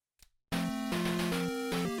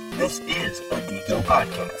This is a Deco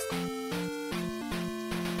Podcast.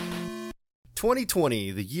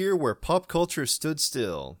 2020, the year where pop culture stood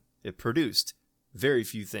still. It produced very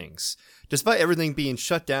few things. Despite everything being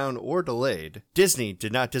shut down or delayed, Disney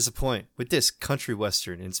did not disappoint with this country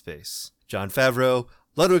western in space. Jon Favreau,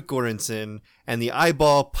 Ludwig Göransson, and the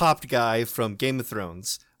eyeball popped guy from Game of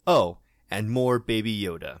Thrones. Oh, and more Baby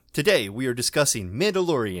Yoda. Today, we are discussing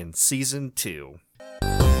Mandalorian Season 2.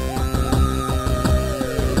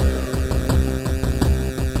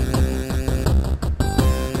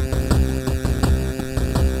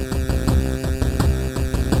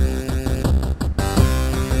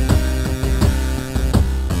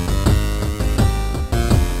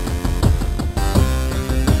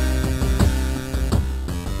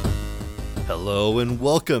 Hello and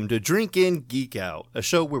welcome to Drink In Geek Out, a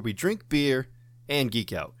show where we drink beer and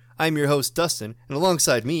geek out. I'm your host, Dustin, and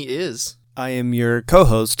alongside me is... I am your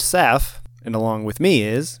co-host, Saf, and along with me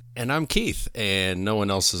is... And I'm Keith, and no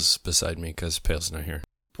one else is beside me because Pale's not here.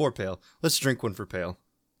 Poor Pale. Let's drink one for Pale.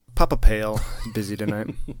 Papa Pale, busy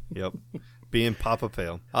tonight. Yep, being Papa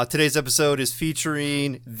Pale. Today's episode is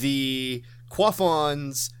featuring the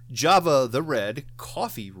Quaffons Java the Red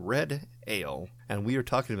Coffee Red Ale, and we are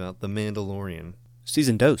talking about The Mandalorian.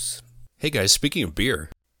 Season dose. Hey guys, speaking of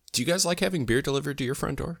beer, do you guys like having beer delivered to your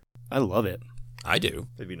front door? I love it. I do.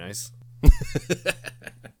 That'd be nice.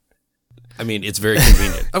 I mean, it's very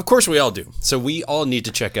convenient. Of course we all do. So we all need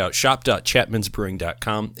to check out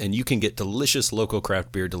shop.chapmansbrewing.com, and you can get delicious local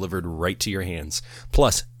craft beer delivered right to your hands.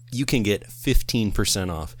 Plus, you can get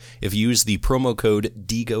 15% off if you use the promo code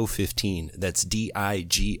DIGO15. That's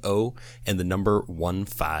DIGO and the number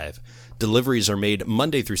 15. Deliveries are made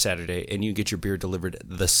Monday through Saturday, and you get your beer delivered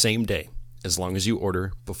the same day, as long as you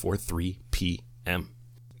order before 3 p.m.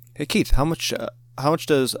 Hey Keith, how much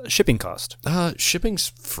does shipping cost? Shipping's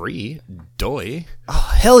free. Doy.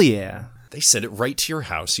 Oh, hell yeah. They send it right to your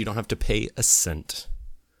house. You don't have to pay a cent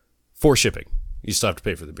for shipping. You still have to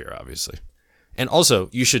pay for the beer, obviously. And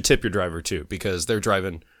also, you should tip your driver, too, because they're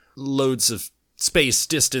driving loads of space,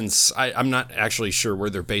 distance. I'm not actually sure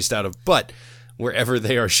where they're based out of, but wherever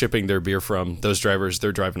they are shipping their beer from, those drivers,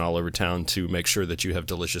 they're driving all over town to make sure that you have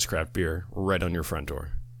delicious craft beer right on your front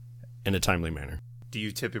door in a timely manner. Do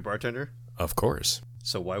you tip your bartender? Of course.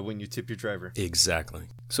 So why wouldn't you tip your driver? Exactly.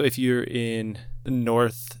 So if you're in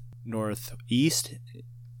northeast,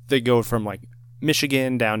 they go from like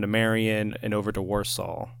Michigan down to Marion and over to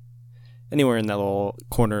Warsaw. Anywhere in that little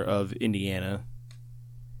corner of Indiana.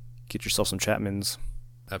 Get yourself some Chapmans.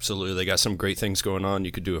 Absolutely. They got some great things going on.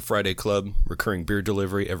 You could do a Friday club, recurring beer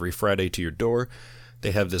delivery every Friday to your door.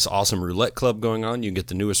 They have this awesome roulette club going on. You can get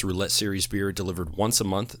the newest roulette series beer delivered once a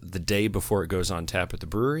month, the day before it goes on tap at the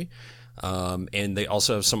brewery. And they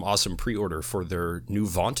also have some awesome pre-order for their new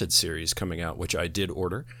Vaunted series coming out, which I did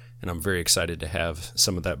order. And I'm very excited to have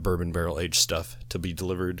some of that bourbon barrel aged stuff to be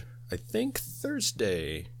delivered, I think,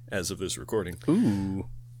 Thursday, as of this recording. Ooh.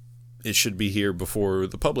 It should be here before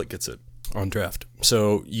the public gets it on draft.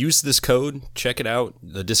 So use this code, check it out.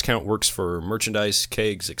 The discount works for merchandise,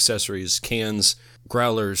 kegs, accessories, cans,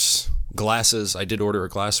 growlers, glasses. I did order a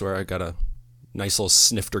glassware. I got a nice little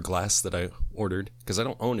snifter glass that I ordered because I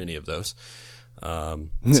don't own any of those. So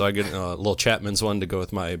I get a little Chapman's one to go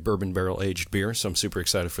with my bourbon barrel aged beer. So I'm super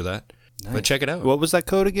excited for that. Nice. But check it out. What was that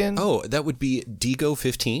code again? Oh, that would be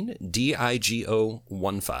DIGO15,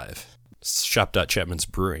 DIGO15.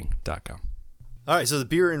 Shop.chapmansbrewing.com. All right, so the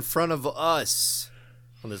beer in front of us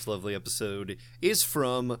on this lovely episode is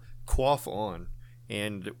from Quaff On,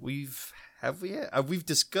 and we've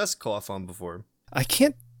discussed Quaff On before. I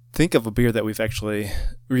can't think of a beer that we've actually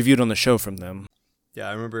reviewed on the show from them. Yeah,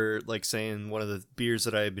 I remember saying one of the beers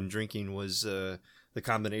that I had been drinking was the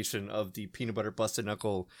combination of the peanut butter busted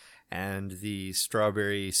knuckle and the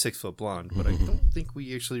strawberry 6 Foot Blonde, but I don't think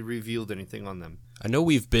we actually revealed anything on them. I know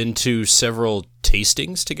we've been to several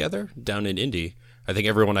tastings together down in Indy. I think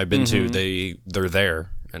everyone I've been to, they're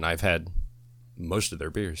there, and I've had most of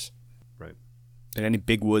their beers. Right. And any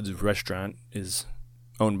Big Woods restaurant is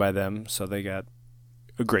owned by them, so they got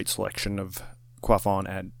a great selection of Quaff On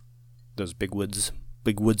at those Big Woodses.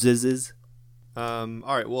 All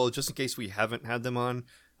right, well, just in case we haven't had them on,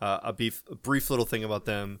 a brief little thing about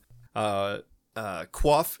them.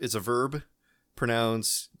 Quaff is a verb,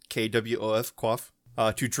 pronounced KWOF, quaff.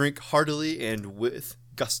 To drink heartily and with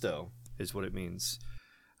gusto is what it means.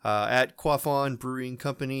 At Quaff On Brewing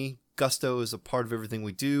Company, gusto is a part of everything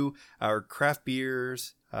we do. Our craft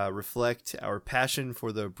beers reflect our passion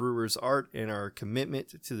for the brewer's art and our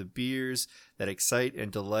commitment to the beers that excite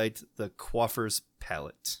and delight the quaffer's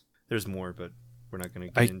palate. There's more, but we're not going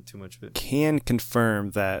to get into too much of it. Can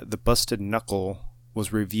confirm that the busted knuckle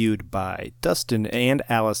was reviewed by Dustin and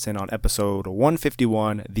Allison on episode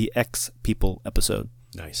 151, the X People episode.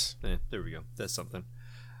 Nice. There we go. That's something.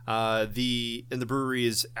 The brewery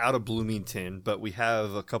is out of Bloomington, but we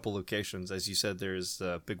have a couple locations. As you said, there's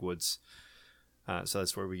Big Woods. So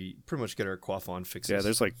that's where we pretty much get our quaff on fixes. Yeah,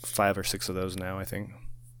 there's like 5 or 6 of those now, I think.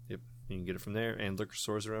 Yep, you can get it from there, and liquor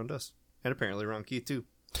stores around us, and apparently around Keith too.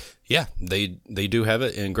 Yeah, they do have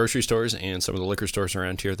it in grocery stores and some of the liquor stores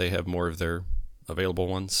around here. They have more of their available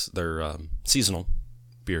ones. They're seasonal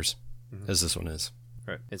beers, as this one is.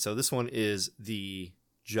 Right, and so this one is the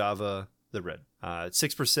Java the Red.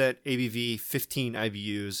 6% ABV, 15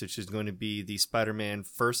 IBUs, which is going to be the Spider-Man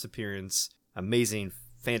first appearance, Amazing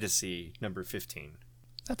Fantasy number 15.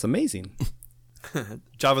 That's amazing.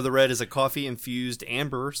 Java the Red is a coffee-infused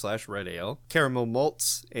amber/red ale, caramel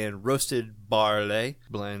malts, and roasted barley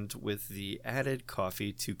blend with the added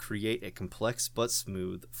coffee to create a complex but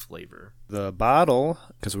smooth flavor. The bottle,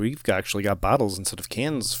 because we've actually got bottles instead of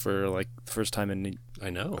cans for like the first time in I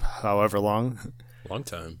know. however long. Long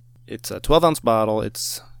time. It's a 12-ounce bottle.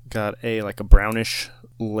 It's got a brownish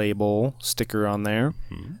label sticker on there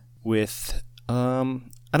with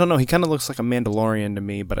I don't know. He kind of looks like a Mandalorian to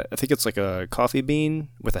me, but I think it's like a coffee bean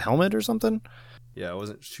with a helmet or something. Yeah, I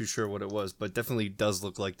wasn't too sure what it was, but definitely does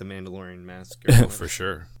look like the Mandalorian mask. For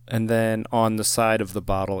sure. And then on the side of the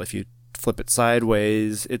bottle, if you flip it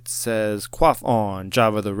sideways, it says, "Quaff on,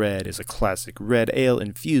 Java the Red is a classic red ale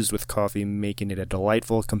infused with coffee, making it a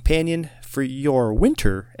delightful companion for your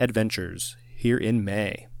winter adventures here in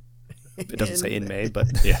May." It doesn't say in May, but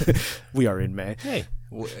yeah, we are in May. Hey,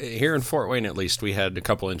 here in Fort Wayne, at least, we had a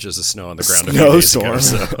couple inches of snow on the ground a few days ago.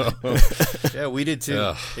 So. Yeah, we did too.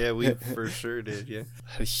 Ugh. Yeah, we for sure did. Yeah.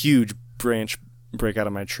 A huge branch break out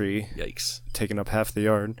of my tree, Yikes. taking up half the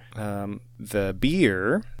yard. The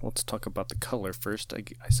beer, let's talk about the color first, I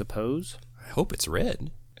suppose. I hope it's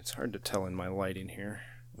red. It's hard to tell in my lighting here.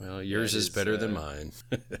 Well, yours Yeah, it is is, better than mine.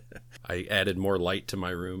 I added more light to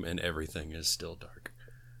my room, and everything is still dark.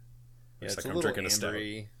 Yeah, Looks it's like a I'm little drinking a stout.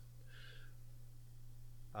 ambery.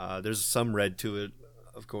 There's some red to it,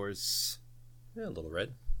 of course. Yeah, a little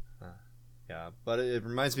red. Yeah, but it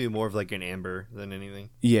reminds me more of like an amber than anything,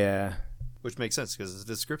 Yeah, which makes sense because the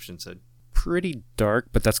description said. pretty dark,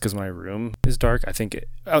 but that's because my room is dark. I think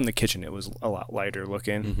out in the kitchen it was a lot lighter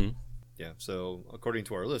looking. Mm-hmm. Yeah, so according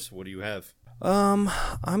to our list, what do you have?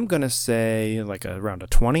 I'm gonna say like around a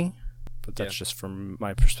 20, but that's just from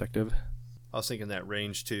my perspective. I was thinking that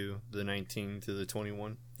range too, the 19 to the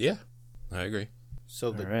 21. Yeah, I agree.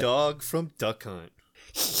 So the All right. dog from Duck Hunt.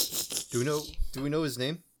 Do we know his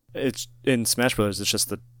name? It's in Smash Brothers. It's just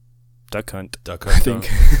the Duck Hunt. Duck I Hunt.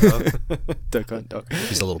 think. Duck Hunt. Duck.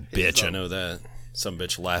 He's a little bitch, I know that. Some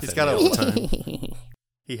bitch laughing He's got all a- the time.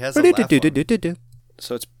 He has a laugh on him.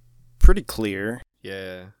 So it's pretty clear.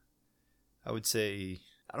 Yeah. I would say,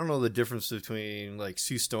 I don't know the difference between like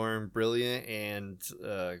Sue Storm Brilliant and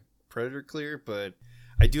Predator Clear, but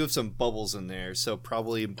I do have some bubbles in there, so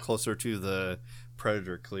probably closer to the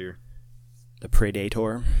Predator Clear. The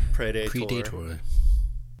Predator. Predator.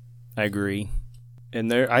 I agree. And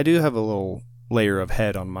there, I do have a little layer of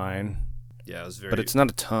head on mine, Yeah, it was very. but it's not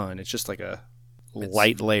a ton. It's just like a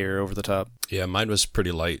light layer over the top. Yeah, mine was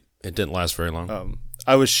pretty light. It didn't last very long.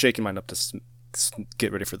 I was shaking mine up to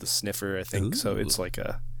get ready for the sniffer, I think. So Ooh. it's like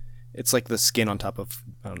the skin on top of,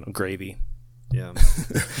 I don't know, gravy. Yeah.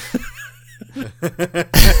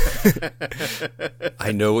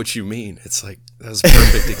 I know what you mean. It's like, that was a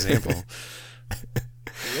perfect example.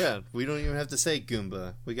 Yeah, we don't even have to say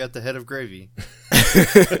Goomba. We got the head of gravy.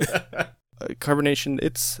 Carbonation,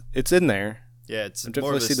 it's in there. Yeah, it's I more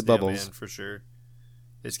definitely of a see the yeah, bubbles. man, for sure.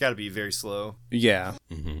 It's got to be very slow. Yeah.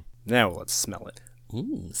 Mm-hmm. Now let's smell it.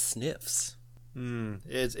 Ooh, sniffs.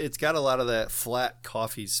 It's got a lot of that flat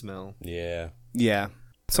coffee smell. Yeah. Yeah.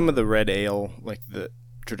 Some of the red ale, like the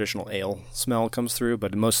traditional ale smell comes through,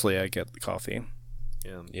 but mostly I get the coffee.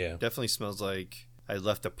 Yeah, Yeah. definitely smells like I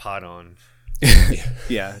left a pot on.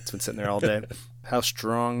 Yeah, it's been sitting there all day. How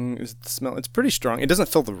strong is the smell? It's pretty strong. It doesn't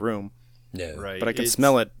fill the room, Yeah. Right, but I can it's-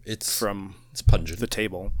 smell it It's from it's pungent. the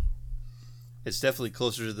table. It's definitely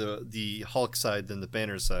closer to the Hulk side than the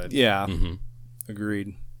Banner side. Yeah. Mm-hmm.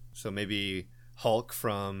 Agreed. So maybe Hulk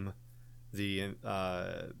from the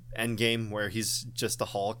Endgame, where he's just the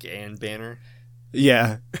Hulk and Banner.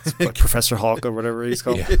 Yeah. It's like Professor Hulk or whatever he's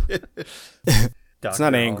called. Yeah. It's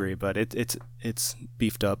not angry, but it's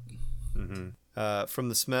beefed up. From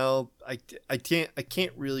the smell, I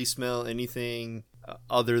can't really smell anything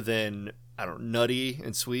other than, I don't know, nutty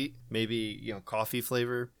and sweet. Maybe, coffee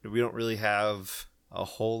flavor. We don't really have a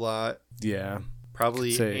whole lot. Yeah.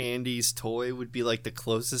 Probably say- Andy's toy would be like the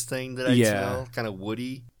closest thing that I'd Yeah. smell. Kind of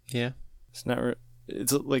woody. Yeah. It's not.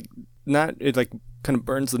 It's like not. It like kind of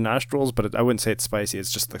burns the nostrils, but I wouldn't say it's spicy.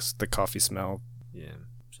 It's just the coffee smell. Yeah.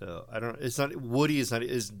 So I don't. It's not woody. It's not.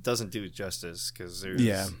 It doesn't do it justice because there's.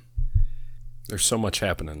 Yeah. There's so much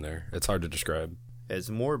happening there. It's hard to describe. It's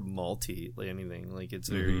more malty like anything. Like it's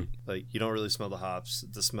very like you don't really smell the hops.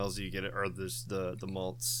 The smells you get are the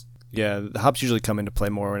malts. Yeah, the hops usually come into play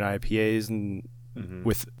more in IPAs, and Mm-hmm.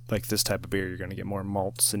 with like this type of beer, you're going to get more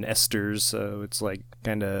malts and esters. So it's like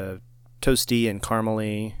kind of toasty and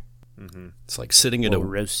caramely, Mm-hmm. It's like sitting at or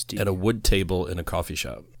a roasty. at a wood table in a coffee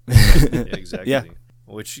shop. Yeah, exactly. Yeah.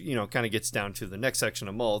 Which, kind of gets down to the next section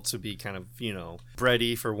of malts would be kind of,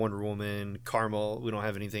 bready for Wonder Woman, caramel. We don't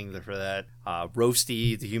have anything there for that.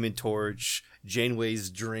 Roasty, the Human Torch, Janeway's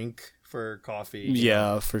drink for coffee.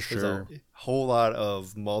 Yeah, for There's sure. a whole lot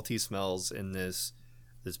of malty smells in this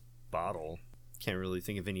bottle. Can't really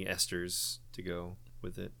think of any esters to go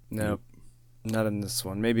with it. Nope, not in this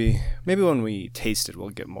one. Maybe when we taste it, we'll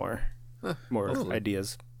get more hopefully.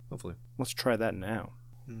 ideas. Hopefully. Let's try that now.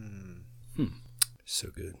 So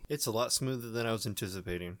good. It's a lot smoother than I was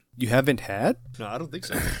anticipating. You haven't had? No, I don't think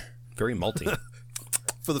so. Very malty.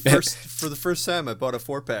 For the first time, I bought a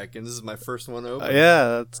 4-pack, and this is my first one open.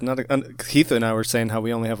 Yeah, that's not. Keith and I were saying how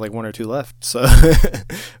we only have like one or two left. So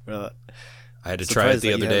I had to try it surprised the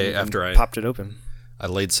that other you day haven't after I popped it open. I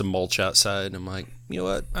laid some mulch outside, and I'm like, you know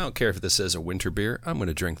what? I don't care if this is a winter beer. I'm going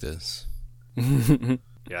to drink this. Yeah,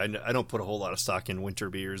 I don't put a whole lot of stock in winter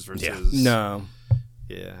beers versus. No.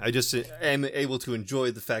 Yeah, I just am able to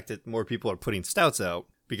enjoy the fact that more people are putting stouts out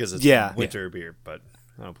because it's Yeah. winter beer, but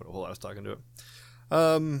I don't put a whole lot of stock into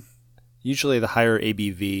it. Usually the higher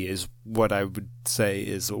ABV is what I would say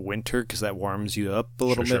is a winter because that warms you up a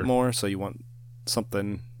little Sure. bit more. So you want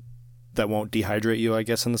something that won't dehydrate you, I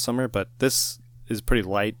guess, in the summer. But this is pretty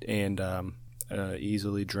light and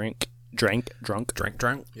easily drunk. Drink.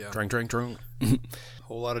 Yeah. Drink.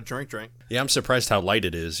 Whole lot of drink. Yeah, I'm surprised how light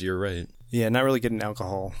it is. You're right. Yeah, not really getting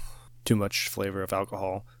alcohol. Too much flavor of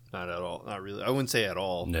alcohol. Not at all. Not really. I wouldn't say at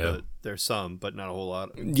all. No. But there's some, but not a whole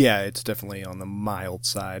lot. Yeah, it's definitely on the mild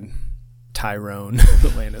side. Tyrone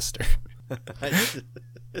Lannister.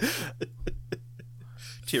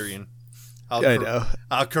 Tyrion. I know.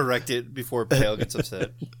 I'll correct it before Pale gets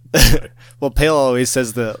upset. Well, Pale always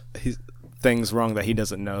says things wrong that he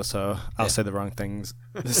doesn't know, so I'll say the wrong things.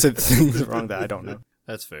 Say the things wrong that I don't know.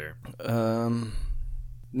 That's fair.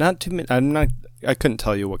 Not too many. I couldn't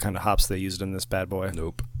tell you what kind of hops they used in this bad boy.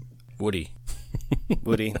 Nope. Woody.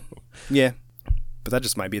 Woody. Yeah, but that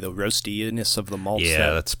just might be the roastiness of the malts. Yeah,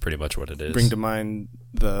 that that's pretty much what it is. bring to mind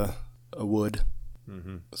the wood.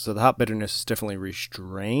 Mm-hmm. So the hop bitterness is definitely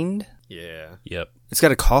restrained. Yeah. Yep. It's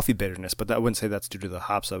got a coffee bitterness, but I wouldn't say that's due to the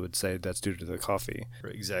hops. I would say that's due to the coffee.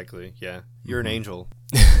 Right, exactly. Yeah. You're an angel.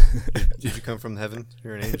 Did you come from heaven?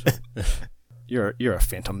 You're an angel. You're a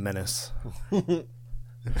Phantom Menace.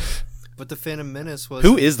 But the Phantom Menace was.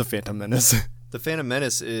 Who is the Phantom Menace? The Phantom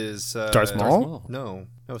Menace is. Darth Maul? No,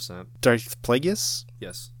 it's not. Darth Plagueis?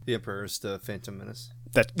 Yes, the Emperor is the Phantom Menace.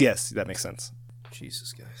 Yes, that makes sense.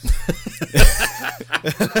 Jesus, guys.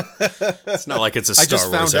 It's not like it's a I just Star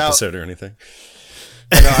Wars found out- episode or anything.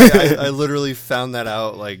 No, I literally found that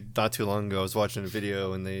out like not too long ago. I was watching a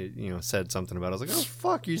video and they, said something about it. I was like, oh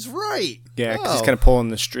fuck, he's right. Yeah, 'cause he's Oh. kind of pulling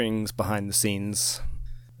the strings behind the scenes.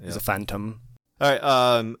 He's Yeah. a phantom. All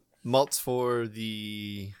right, malts for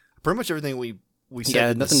the pretty much everything we said. Yeah,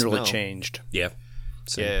 in the nothing really smell. changed. Yeah.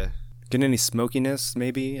 So Yeah, Getting any smokiness,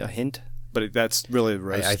 maybe a hint, but that's really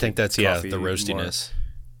roasted. I think that's coffee the more. roastiness.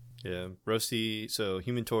 yeah, roasty. So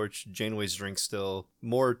Human Torch, Janeway's drink still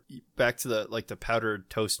more back to the powdered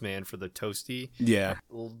toast man for the toasty. Yeah,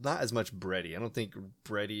 Well, not as much bready. I don't think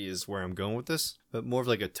bready is where I'm going with this, but more of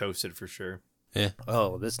like a toasted for sure. Yeah.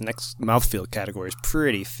 Oh, this next mouthfeel category is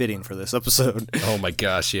pretty fitting for this episode. Oh my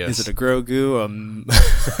gosh, yes. Is it a Grogu,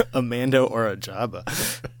 a Mando, or a Jabba?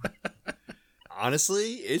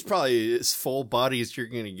 Honestly, it's probably as full body as you're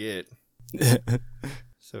gonna get.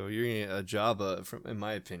 So you're gonna get a Jabba, in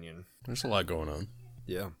my opinion. There's a lot going on.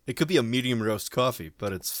 Yeah, it could be a medium roast coffee,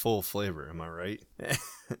 but it's full flavor. Am I right?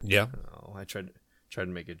 Yeah. Oh, I tried to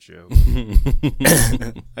make a joke.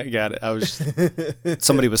 I got it.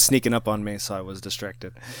 Somebody was sneaking up on me, so I was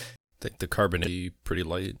distracted. I think the carbonate pretty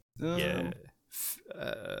light. Yeah,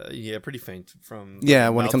 yeah, pretty faint from. Yeah,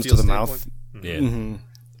 when it comes to the mouth. Yeah. Mm-hmm.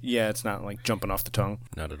 Yeah, it's not like jumping off the tongue.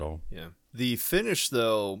 Not at all. Yeah, the finish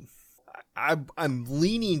though, I'm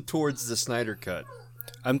leaning towards the Snyder cut.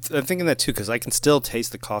 I'm thinking that too because I can still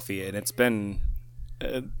taste the coffee, and it's been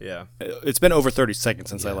Yeah, over 30 seconds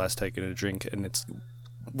since I last taken a drink, and it's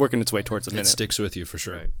working its way towards a It minute. sticks with you for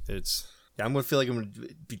sure. Right. I'm gonna feel like I'm gonna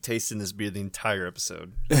be tasting this beer the entire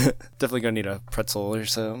episode. Definitely gonna need a pretzel or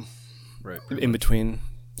so Right. in between.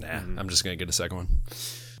 Nah, I'm just going to get a second one.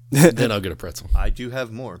 Then I'll get a pretzel. I do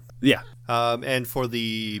have more. Yeah. And for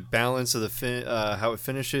the balance of the how it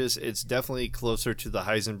finishes, it's definitely closer to the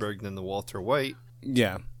Heisenberg than the Walter White.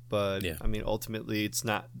 Yeah. But Yeah. I mean, ultimately, it's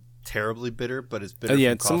not terribly bitter, but it's bitter. Yeah,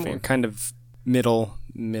 from it's coffee. some kind of middle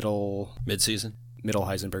Mid-season?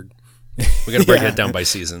 Heisenberg. We got to break Yeah. it down by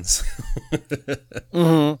seasons.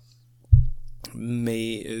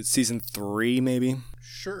 Season 3, maybe.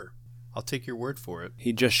 Sure, I'll take your word for it.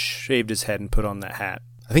 He just shaved his head and put on that hat.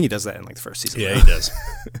 I think he does that in like the first season. Yeah, he does.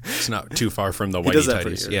 It's not too far from the does whitey that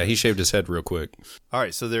pretty tighties. good. Yeah, he shaved his head real quick. All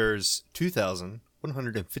right, so there's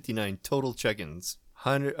 2,159 total check-ins,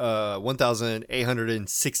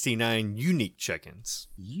 1,869 unique check-ins,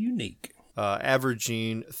 Unique.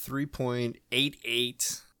 averaging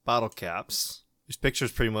 3.88 bottle caps. These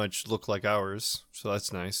pictures pretty much look like ours, so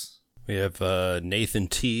that's nice. We have Nathan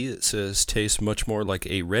T. that says, tastes much more like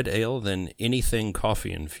a red ale than anything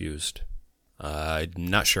coffee infused. I'm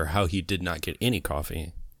not sure how he did not get any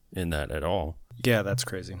coffee in that at all. Yeah, that's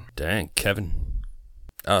crazy. Dang, Kevin.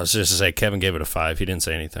 I was just to say Kevin gave it a 5. He didn't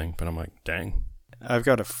say anything, but I'm like, dang. I've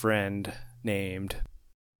got a friend named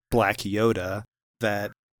Black Yoda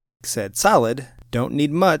that said solid, don't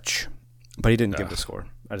need much, but he didn't give it a score.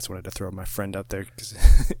 I just wanted to throw my friend out there because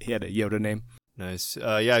he had a Yoda name. Nice.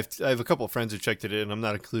 Yeah, I have a couple of friends who checked it in. I'm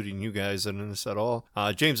not including you guys in this at all.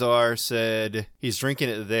 James R. said he's drinking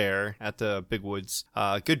it there at the Big Woods.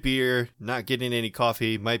 Good beer, not getting any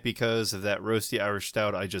coffee, might be because of that roasty Irish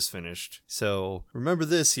stout I just finished. So remember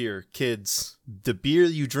this here, kids. The beer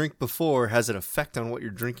you drink before has an effect on what you're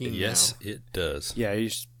drinking Yes, it does. Yeah, you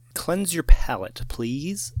just cleanse your palate,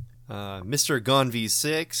 please. now. Mr. Gone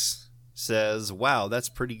V6 says, wow, that's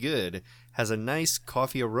pretty good. Has a nice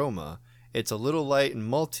coffee aroma. It's a little light and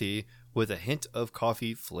malty with a hint of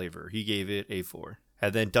coffee flavor. He gave it a 4.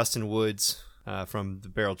 And then Dustin Woods from the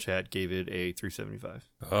Barrel Chat gave it a 3.75.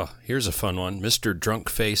 Oh, here's a fun one. Mr.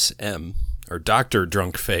 Drunkface M, or Dr.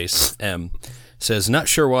 Drunkface M, says, not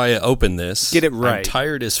sure why I opened this. Get it right. I'm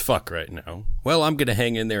tired as fuck right now. Well, I'm going to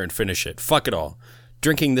hang in there and finish it. Fuck it all.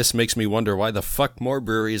 Drinking this makes me wonder why the fuck more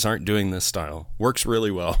breweries aren't doing this style. Works really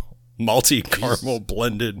well. Malty caramel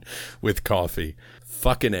blended with coffee.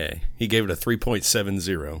 Fucking A. He gave it a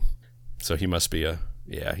 3.70. So he must be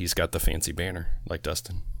he's got the fancy banner, like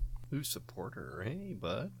Dustin. Who's supporter, eh,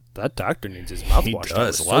 bud? That doctor needs his mouth He washed.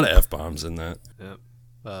 does. out A with lot soap. of F-bombs in that.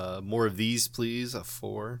 Yep. More of these, please. A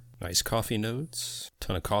 4. Nice coffee notes.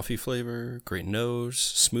 Ton of coffee flavor. Great nose.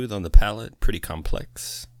 Smooth on the palate. Pretty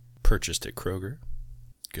complex. Purchased at Kroger.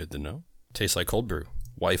 Good to know. Tastes like cold brew.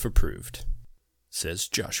 Wife approved. Says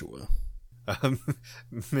Joshua.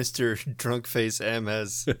 Mr. Drunkface M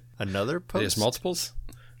has another post. There's multiples?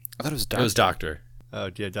 I thought it was It doctor. was Doctor. Oh,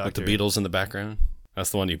 yeah, Doctor. With the Beatles in the background. That's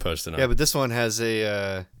the one you posted on. Yeah, but this one has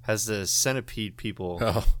the centipede people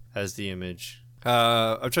Oh. as the image.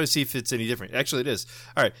 I'm trying to see if it's any different. Actually, it is.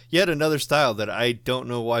 All right, yet another style that I don't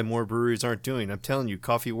know why more breweries aren't doing. I'm telling you,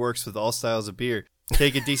 coffee works with all styles of beer.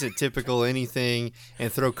 Take a decent typical anything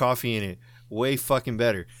and throw coffee in it. Way fucking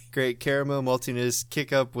better. Great caramel maltiness,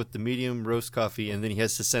 kick up with the medium roast coffee, and then he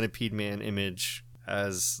has the centipede man image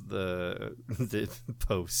as the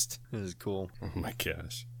post. This is cool. Oh my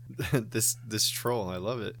gosh. this troll, I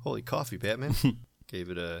love it. Holy coffee, Batman. Gave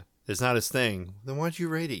it a... It's not his thing. Then why'd you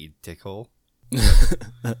rate it, you dickhole?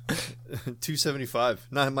 275.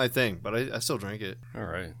 Not my thing, but I still drank it. All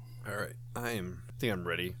right. All right. I think I'm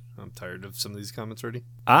ready. I'm tired of some of these comments already.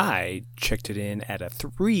 I checked it in at a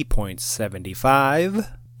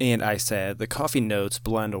 3.75, and I said the coffee notes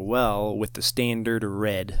blend well with the standard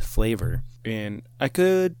red flavor. And I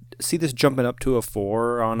could see this jumping up to a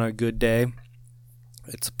 4 on a good day.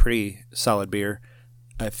 It's a pretty solid beer.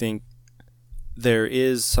 I think there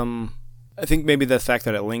is some... I think maybe the fact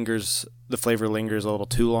that the flavor lingers a little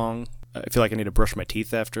too long. I feel like I need to brush my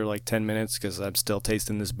teeth after like 10 minutes because I'm still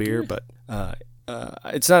tasting this beer, but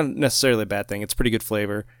it's not necessarily a bad thing. It's pretty good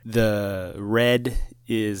flavor. The red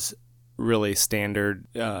is really standard.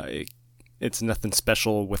 It's nothing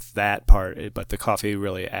special with that part, but the coffee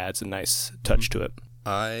really adds a nice touch to it.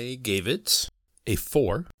 I gave it a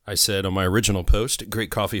 4. I said on my original post, great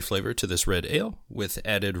coffee flavor to this red ale. With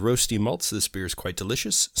added roasty malts, this beer is quite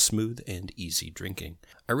delicious, smooth, and easy drinking.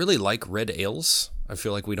 I really like red ales. I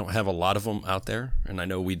feel like we don't have a lot of them out there. And I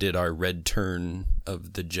know we did our red turn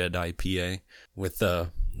of the Jed IPA with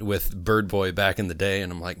Bird Boy back in the day.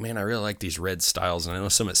 And I'm like, man, I really like these red styles. And I know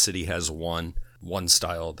Summit City has one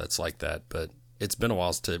style that's like that. But it's been a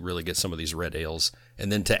while to really get some of these red ales.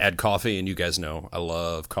 And then to add coffee, and you guys know I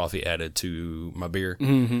love coffee added to my beer.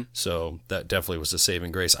 So that definitely was a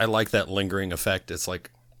saving grace. I like that lingering effect. It's like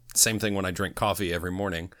same thing when I drink coffee every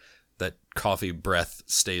morning. That coffee breath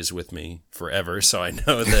stays with me forever. So I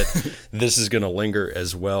know that this is going to linger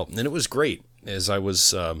as well. And it was great as I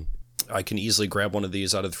was, I can easily grab one of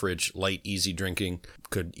these out of the fridge, light, easy drinking,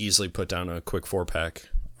 could easily put down a quick 4-pack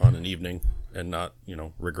on an evening and not,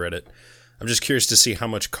 regret it. I'm just curious to see how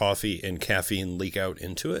much coffee and caffeine leak out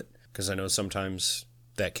into it, because I know sometimes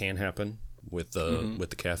that can happen with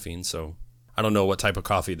the caffeine. So I don't know what type of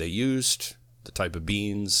coffee they used, the type of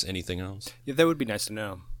beans, anything else. Yeah, that would be nice to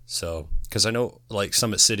know. So, because I know like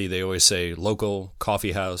Summit City, they always say local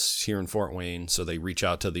coffee house here in Fort Wayne. So they reach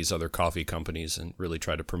out to these other coffee companies and really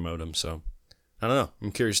try to promote them. So I don't know.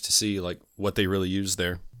 I'm curious to see like what they really used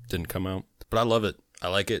there. Didn't come out, but I love it. I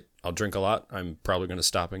like it. I'll drink a lot. I'm probably going to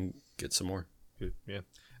stop and get some more. Good. Yeah.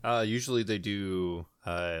 Usually they do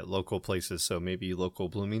local places, so maybe local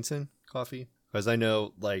Bloomington coffee. Because I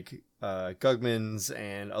know like Gugman's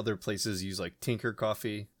and other places use like Tinker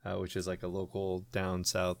Coffee, which is like a local down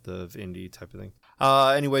south of Indy type of thing.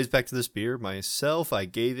 Anyways, back to this beer. Myself, I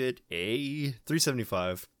gave it a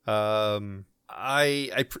 375.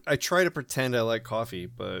 I try to pretend I like coffee,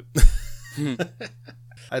 but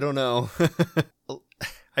I don't know.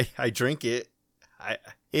 I drink it.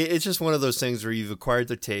 It's just one of those things where you've acquired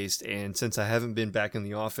the taste, and since I haven't been back in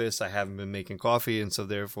the office, I haven't been making coffee, and so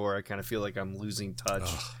therefore I kind of feel like I'm losing touch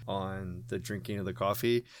on the drinking of the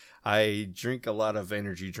coffee. I drink a lot of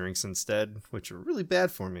energy drinks instead, which are really bad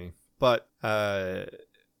for me, but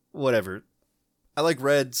whatever. I like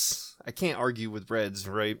reds. I can't argue with reds,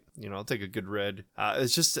 right? I'll take a good red.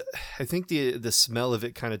 It's just, I think the smell of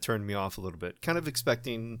it kind of turned me off a little bit. Kind of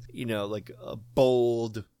expecting, like a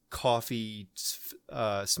bold coffee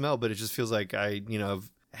smell, but it just feels like I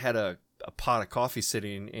I've had a pot of coffee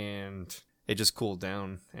sitting and it just cooled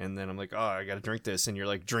down, and then I'm like, I gotta drink this, and you're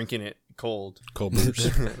like drinking it cold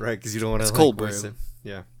brews. right? Because you don't want to cold brew. it.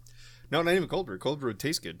 Yeah, no, not even cold brew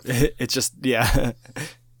tastes good. It's just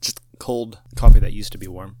just cold coffee that used to be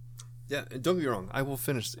warm. Yeah, and don't get me wrong, I will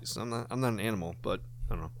finish these. I'm not an animal, but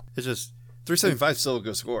I don't know, it's just 375 is still a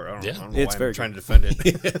good score. I don't know it's why I'm trying to defend it.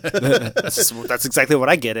 That's exactly what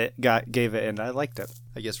I gave it, and I liked it.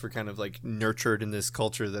 I guess we're kind of like nurtured in this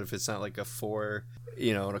culture that if it's not like a 4,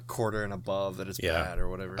 and a quarter and above, that it's bad or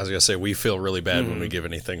whatever. I was gonna say we feel really bad when we give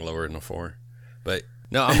anything lower than a 4, but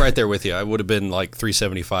no, I'm right there with you. I would have been like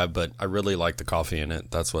 375, but I really like the coffee in it.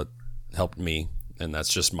 That's what helped me, and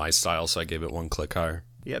that's just my style. So I gave it one click higher.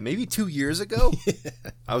 Yeah, maybe 2 years ago.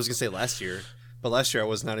 I was gonna say last year. But last year I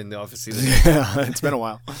was not in the office either. Yeah, it's been a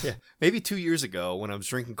while. Yeah, maybe 2 years ago when I was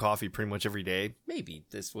drinking coffee pretty much every day, maybe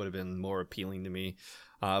this would have been more appealing to me.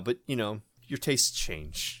 But, your tastes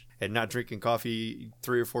change. And not drinking coffee,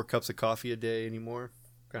 3 or 4 cups of coffee a day anymore,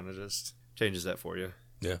 kind of just changes that for you.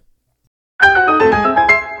 Yeah.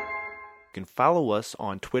 You can follow us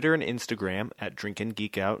on Twitter and Instagram at Drink and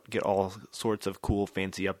Geek Out. Get all sorts of cool,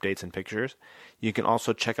 fancy updates and pictures. You can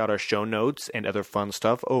also check out our show notes and other fun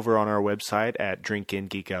stuff over on our website at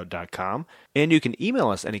drinkandgeekout.com. And you can email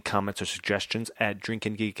us any comments or suggestions at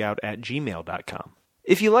drinkandgeekout@gmail.com.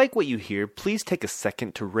 If you like what you hear, please take a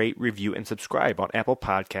second to rate, review, and subscribe on Apple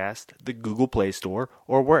Podcast, the Google Play Store,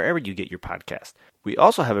 or wherever you get your podcast. We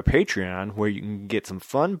also have a Patreon where you can get some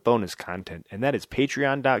fun bonus content, and that is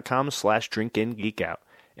patreon.com/drinkandgeekout.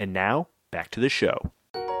 And now, back to the show.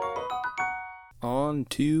 On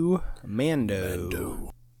to Mando.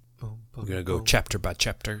 We're going to go chapter by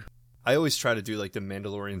chapter. I always try to do like the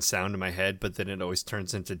Mandalorian sound in my head, but then it always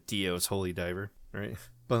turns into Dio's Holy Diver, right?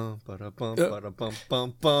 Bum, ba-da, bum, ba-da, bum,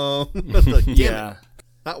 bum, bum. Like, yeah.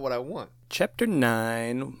 Not what I want. Chapter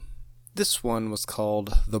 9. This one was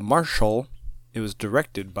called The Marshal. It was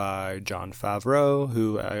directed by Jon Favreau,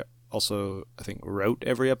 who I think, wrote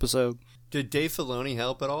every episode. Did Dave Filoni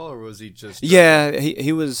help at all, or was he just... Yeah,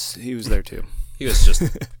 he was there too. He was just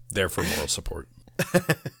there for moral support.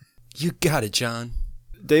 You got it, John.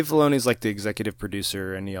 Dave Filoni's like the executive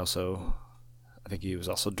producer, and I think he was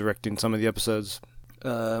also directing some of the episodes.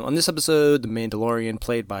 On this episode, the Mandalorian,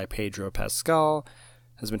 played by Pedro Pascal,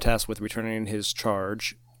 has been tasked with returning his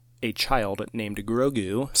charge, a child named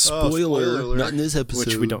Grogu. Spoiler, not in this episode.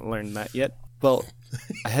 Which we don't learn that yet. Well,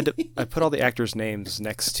 I put all the actors' names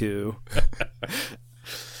next to...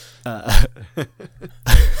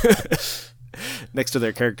 next to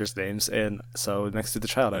their characters' names, and so next to the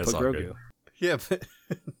child, I put Grogu. Good. Yeah, but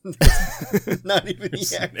not even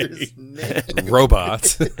the actor's name.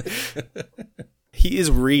 Robot. He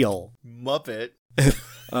is real. Muppet.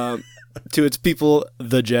 To its people,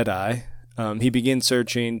 the Jedi. He begins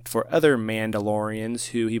searching for other Mandalorians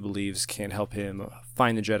who he believes can help him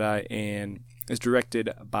find the Jedi, and is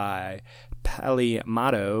directed by Pali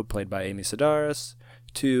Motto, played by Amy Sedaris,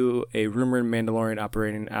 to a rumored Mandalorian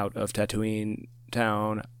operating out of Tatooine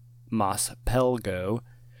town Mos Pelgo.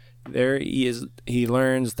 There he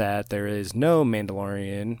learns that there is no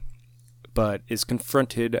Mandalorian, but is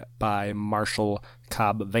confronted by Marshal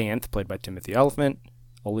Cobb Vanth, played by Timothy Oliphant,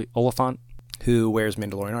 who wears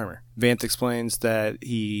Mandalorian armor. Vanth explains that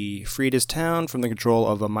he freed his town from the control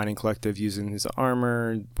of a mining collective using his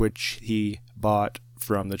armor, which he bought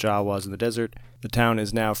from the Jawas in the desert. The town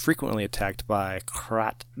is now frequently attacked by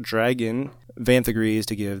Krat Dragon. Vanth agrees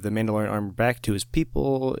to give the Mandalorian armor back to his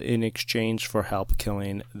people in exchange for help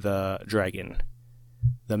killing the dragon.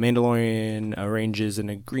 The Mandalorian arranges an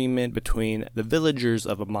agreement between the villagers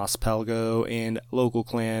of Mos Pelgo and local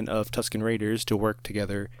clan of Tusken Raiders to work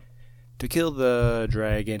together to kill the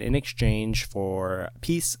dragon in exchange for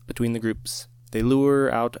peace between the groups. They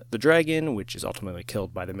lure out the dragon, which is ultimately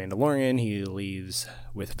killed by the Mandalorian. He leaves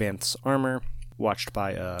with Vanth's armor, watched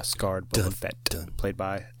by a scarred Boba Fett, played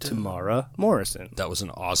by Tamara Morrison. That was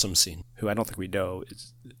an awesome scene. Who I don't think we know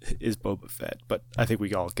is Boba Fett, but I think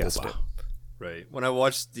we all guessed it. Right. When I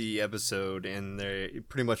watched the episode and they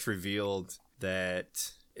pretty much revealed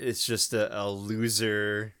that it's just a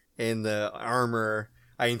loser in the armor,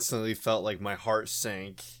 I instantly felt like my heart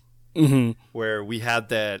sank. Mm-hmm. Where we had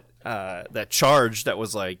that charge that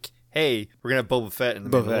was like, hey, we're going to have Boba Fett in the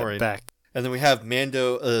Mandalorian. Back. And then we have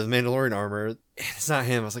Mandalorian armor. And it's not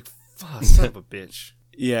him. I was like, fuck, son of a bitch.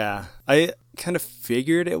 Yeah. I kind of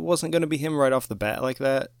figured it wasn't going to be him right off the bat like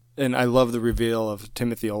that. And I love the reveal of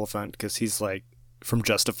Timothy Oliphant because he's like from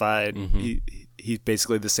Justified. Mm-hmm. He's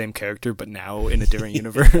basically the same character, but now in a different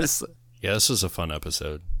universe. Yeah, this was a fun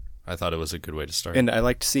episode. I thought it was a good way to start. And I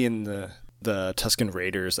liked seeing the Tusken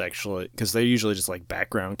Raiders, actually, because they're usually just like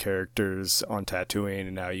background characters on Tatooine,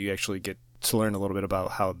 and now you actually get to learn a little bit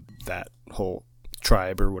about how that whole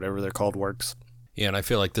tribe or whatever they're called works. Yeah, and I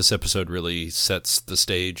feel like this episode really sets the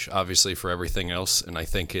stage, obviously, for everything else, and I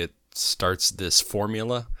think it starts this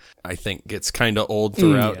formula. I think gets kind of old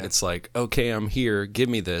throughout. Yeah. It's like, okay, I'm here, give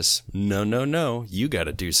me this. No, you got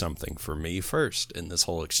to do something for me first. In this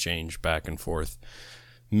whole exchange back and forth,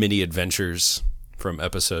 mini adventures from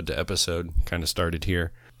episode to episode kind of started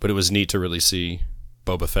here. But it was neat to really see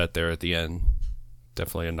Boba Fett there at the end.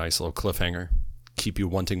 Definitely a nice little cliffhanger. Keep you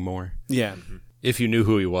wanting more. Yeah. If you knew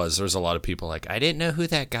who he was, there's a lot of people like, I didn't know who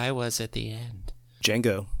that guy was at the end.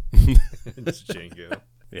 Django. It's Django.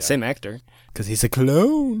 Yeah. Same actor, because he's a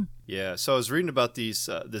clone. Yeah, so I was reading about this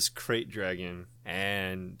crate dragon,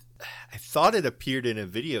 and I thought it appeared in a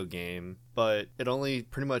video game, but it only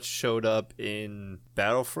pretty much showed up in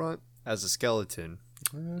Battlefront as a skeleton.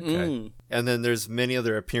 Okay. And then there's many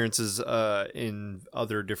other appearances in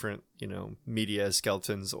other different, media as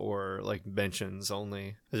skeletons or like mentions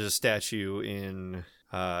only. There's a statue in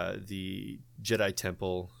the Jedi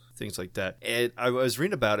Temple, things like that. And I was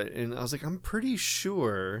reading about it, and I was like, I'm pretty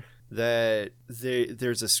sure that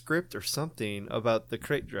there's a script or something about the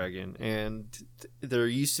crate dragon, and there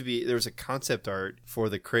was a concept art for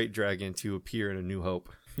the crate dragon to appear in A New Hope.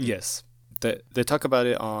 Yes. They talk about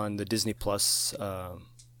it on the Disney Plus,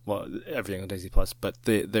 everything on Disney Plus, but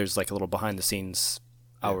there's like a little behind the scenes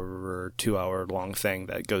hour or 2 hour long thing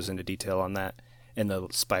that goes into detail on that, and the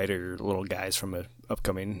spider little guys from an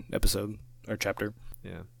upcoming episode or chapter.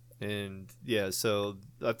 Yeah. And yeah, so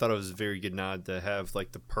I thought it was a very good nod to have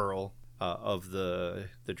like the pearl of the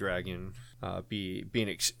dragon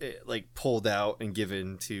being pulled out and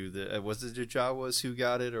given to the was it the Jawas who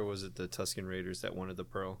got it, or was it the Tusken Raiders that wanted the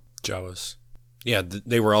pearl? Jawas. Yeah,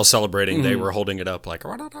 they were all celebrating. Mm-hmm. They were holding it up like.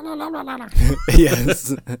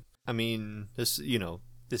 Yes. I mean, this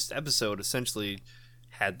episode essentially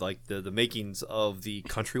had like the makings of the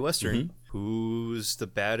country western. Mm-hmm. Who's the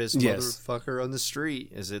baddest motherfucker on the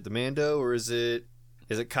street? Is it the Mando or is it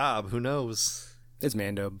Cobb? Who knows? It's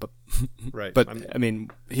Mando, but right. But I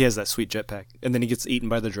mean, he has that sweet jetpack, and then he gets eaten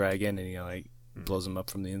by the dragon, and he blows him up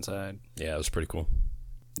from the inside. Yeah, it was pretty cool.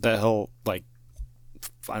 That whole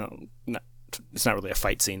it's not really a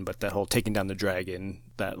fight scene, but that whole taking down the dragon,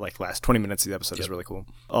 that last 20 minutes of the episode is really cool.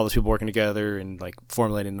 All those people working together and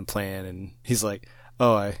formulating the plan, and he's like,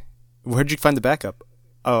 where'd you find the backup?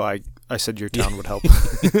 Oh, I said your town would help.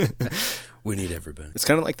 We need everybody. It's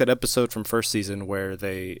kind of like that episode from first season where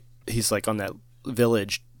he's on that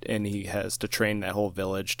village, and he has to train that whole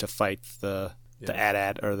village to fight the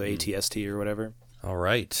AT-AT or the ATST or whatever. All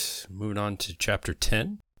right, moving on to Chapter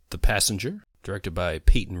 10, The Passenger, directed by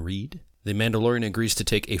Peyton Reed. The Mandalorian agrees to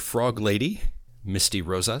take a frog lady, Misty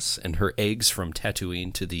Rosas, and her eggs from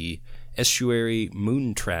Tatooine to the estuary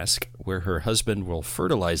Moon Trask, where her husband will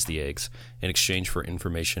fertilize the eggs in exchange for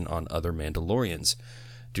information on other Mandalorians.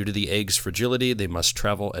 Due to the eggs' fragility, they must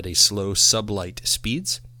travel at a slow sublight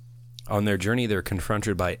speeds. On their journey, they're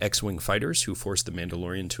confronted by X-Wing fighters who force the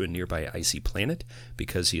Mandalorian to a nearby icy planet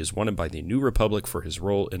because he is wanted by the New Republic for his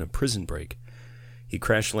role in a prison break. He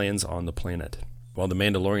crash lands on the planet. While the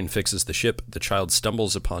Mandalorian fixes the ship, the child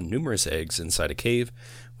stumbles upon numerous eggs inside a cave,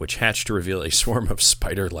 which hatch to reveal a swarm of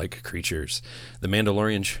spider-like creatures. The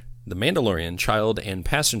Mandalorian, child, and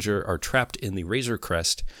passenger are trapped in the Razor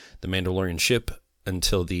Crest, the Mandalorian ship,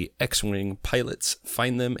 until the X-Wing pilots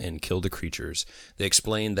find them and kill the creatures. They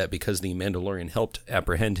explain that because the Mandalorian helped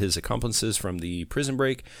apprehend his accomplices from the prison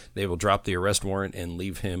break, they will drop the arrest warrant and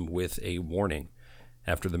leave him with a warning.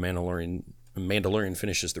 After the Mandalorian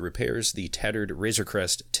finishes the repairs, the tattered Razor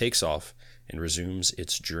Crest takes off and resumes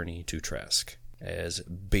its journey to Trask. As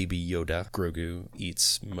Baby Yoda, Grogu,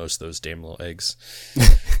 eats most of those damn little eggs.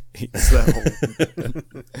 Eats that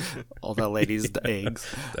all that lady's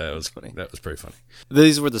eggs. That was funny. That was pretty funny.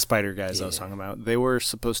 These were the spider guys I was talking about. They were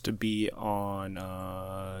supposed to be on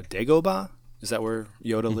Dagobah. Is that where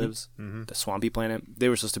Yoda lives? Mm-hmm. The swampy planet. They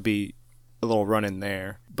were supposed to be a little run in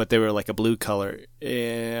there, but they were like a blue color.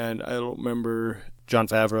 And I don't remember Jon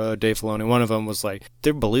Favreau, Dave Filoni. One of them was like,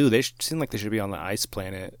 they're blue. They seem like they should be on the ice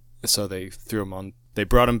planet. So they threw them on. They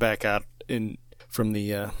brought them back out from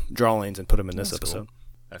the drawings and put them in this episode. Cool.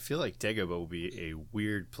 I feel like Dagobah would be a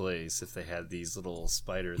weird place if they had these little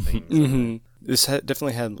spider things. Mm-hmm. This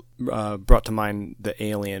definitely had brought to mind the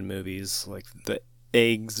Alien movies, like the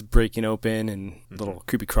eggs breaking open and little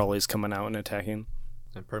creepy crawlies coming out and attacking.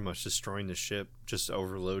 And pretty much destroying the ship, just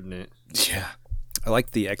overloading it. Yeah. I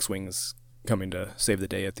like the X-Wings coming to save the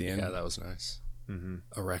day at the end. Yeah, that was nice.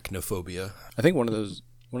 Mm-hmm. Arachnophobia. I think one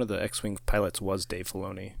of the X-Wing pilots was Dave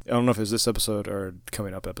Filoni. I don't know if it was this episode or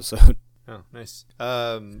coming up episode. Oh, nice.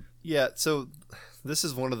 Yeah, so this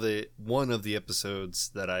is one of the episodes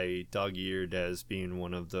that I dog-eared as being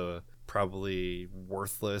one of the probably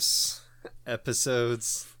worthless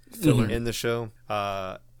episodes in the show.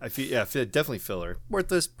 I feel definitely filler.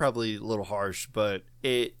 Worthless, probably a little harsh, but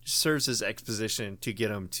it serves as exposition to get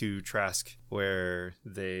them to Trask, where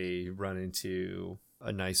they run into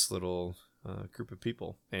a nice little group of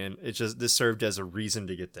people, and this served as a reason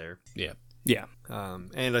to get there. Yeah.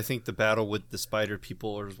 And I think the battle with the spider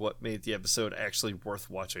people is what made the episode actually worth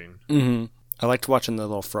watching. Mm-hmm. I liked watching the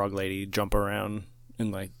little frog lady jump around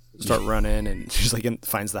and like start running, and she's like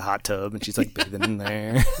finds the hot tub and she's like bathing in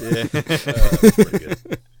there. Yeah, that's pretty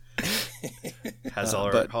good. Has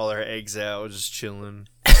all her eggs out, just chilling.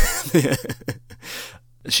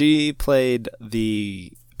 She played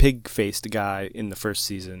the pig-faced guy in the first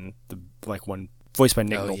season, one voiced by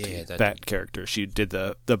Nick Nolte. Yeah, that character. She did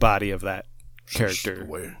the body of that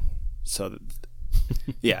character. So,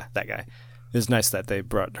 yeah, that guy. It's nice that they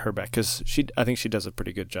brought her back because I think she does a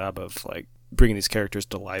pretty good job of like bringing these characters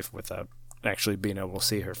to life without actually being able to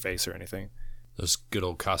see her face or anything. Those good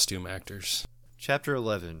old costume actors. Chapter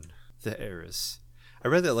 11, The Heiress. I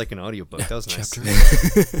read that like an audiobook. That was nice.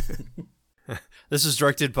 This is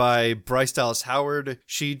directed by Bryce Dallas Howard.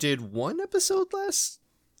 She did one episode last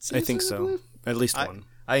season, I think so. At least one.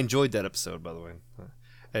 I enjoyed that episode, by the way.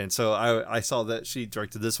 And so I saw that she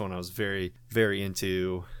directed this one. I was very, very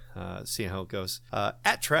into seeing how it goes.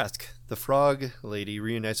 At Trask, the frog lady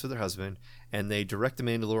reunites with her husband, and they direct the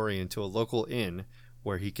Mandalorian to a local inn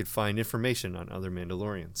where he could find information on other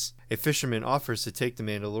Mandalorians. A fisherman offers to take the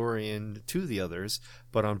Mandalorian to the others,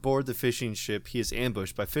 but on board the fishing ship, he is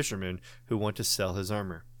ambushed by fishermen who want to sell his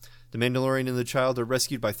armor. The Mandalorian and the child are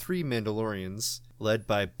rescued by 3 Mandalorians, led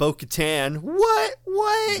by Bo-Katan. What?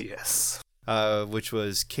 Yes. Which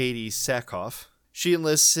was Katie Sackhoff. She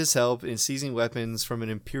enlists his help in seizing weapons from an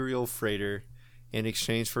Imperial freighter in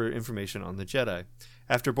exchange for information on the Jedi.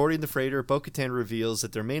 After boarding the freighter, Bo-Katan reveals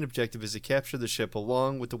that their main objective is to capture the ship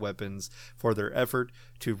along with the weapons for their effort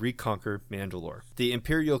to reconquer Mandalore. The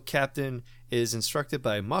Imperial captain is instructed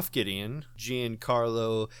by Moff Gideon,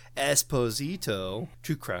 Giancarlo Esposito,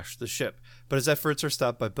 to crash the ship. But his efforts are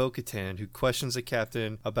stopped by Bo-Katan, who questions the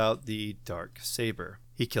captain about the dark saber.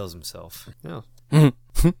 He kills himself. No.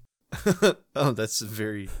 Oh, that's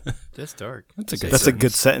dark. That's a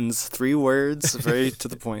good sentence. 3 words, very to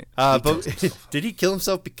the point. Did he kill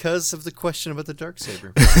himself because of the question about the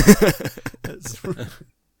darksaber?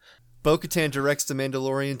 Bo-Katan directs the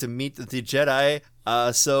Mandalorian to meet the Jedi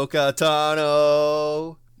Ahsoka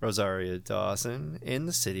Tano, Rosaria Dawson, in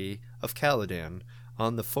the city of Caladan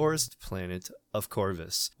on the forest planet of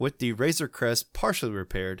Corvus. With the Razor Crest partially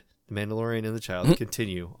repaired, the Mandalorian and the child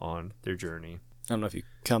continue on their journey. I don't know if you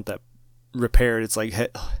count that repaired. It's like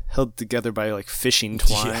held together by like fishing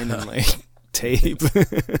twine and like tape.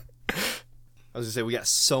 I was gonna say we got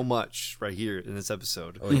so much right here in this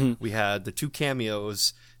episode. Oh, yeah. We had the 2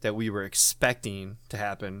 cameos that we were expecting to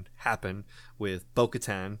happen with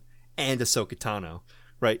Bo-Katan and Ahsoka Tano,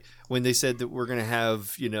 right? When they said that we're gonna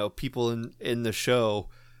have people in the show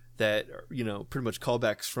that are, pretty much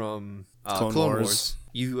callbacks from Clone Wars.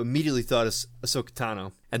 You immediately thought of Ahsoka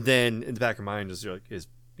Tano, and then in the back of your mind is this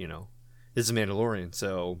is a Mandalorian,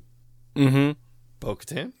 so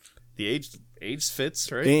Bo-Katan, the age fits,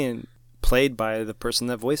 right? And played by the person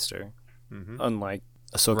that voiced her, unlike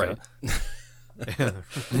Ahsoka.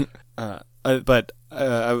 Right. But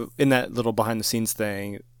in that little behind the scenes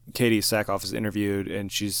thing, Katie Sackhoff is interviewed,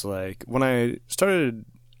 and she's like, when I started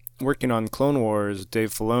working on Clone Wars,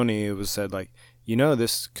 Dave Filoni was said like,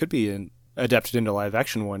 this could be adapted into live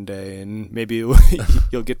action one day, and maybe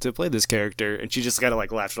you'll get to play this character. And she just kind of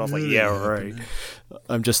like laughed it off, like, yeah, right.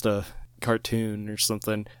 I'm just a cartoon or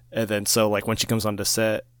something. And then so like when she comes onto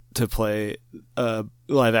set to play a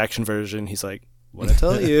live action version, he's like, what'd I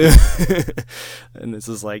tell you? And this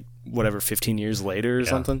is like 15 years later or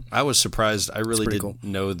something. I was surprised. I really didn't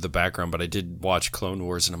know the background, but I did watch Clone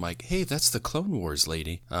Wars, and I'm like, hey, that's the Clone Wars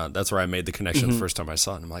lady. That's where I made the connection the first time I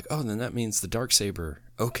saw it. And I'm like, oh, then that means the Darksaber.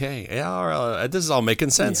 Okay, yeah, all right, this is all making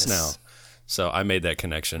sense now. So I made that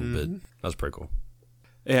connection, but that was pretty cool.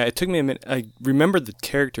 Yeah, it took me a minute. I remembered the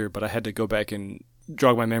character, but I had to go back and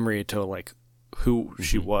jog my memory to like who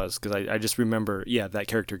she was, because I just remember, that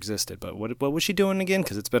character existed, but what was she doing again?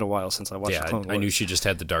 Because it's been a while since I watched Clone Wars. I knew she just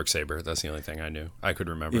had the Darksaber. That's the only thing I knew. I could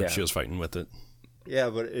remember. Yeah. She was fighting with it. Yeah,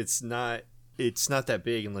 but it's not that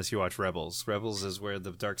big unless you watch Rebels. Rebels is where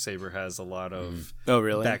the Darksaber has a lot of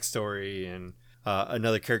backstory, and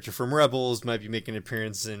another character from Rebels might be making an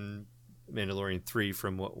appearance in Mandalorian 3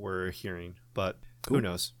 from what we're hearing, but who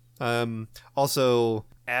knows? Also,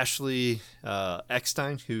 Ashley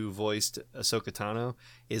Eckstein, who voiced Ahsoka Tano,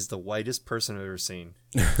 is the whitest person I've ever seen.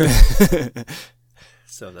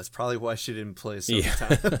 So that's probably why she didn't play Ahsoka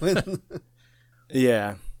Tano.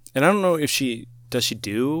 Yeah, and I don't know if she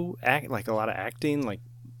do act like a lot of acting, like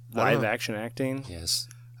live action acting. Yes,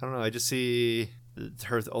 I don't know. I just see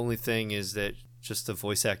her. The only thing is that just the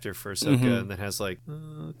voice actor for Ahsoka, and then has like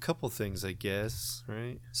a couple things, I guess,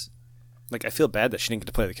 right? Like, I feel bad that she didn't get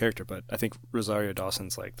to play the character, but I think Rosario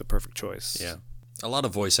Dawson's like the perfect choice. Yeah. A lot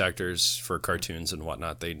of voice actors for cartoons and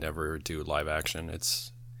whatnot, they never do live action.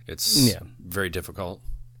 It's very difficult.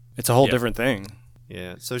 It's a whole different thing.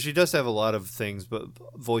 Yeah. So she does have a lot of things, but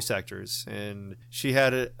voice actors, and she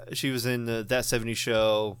was in the That 70s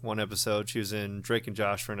Show one episode. She was in Drake and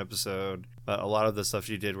Josh for an episode. But a lot of the stuff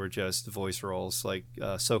she did were just voice roles, like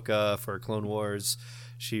Ahsoka for Clone Wars.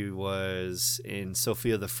 She was in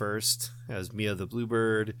Sophia the First as Mia the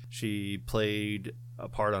Bluebird. She played a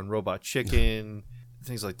part on Robot Chicken,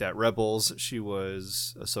 things like that. Rebels, she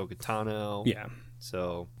was Ahsoka Tano. Yeah.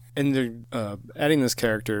 So, and they're adding this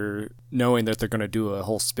character knowing that they're going to do a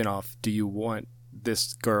whole spin-off. Do you want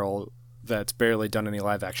this girl that's barely done any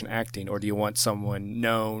live action acting, or do you want someone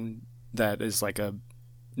known that is like a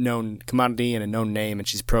known commodity and a known name, and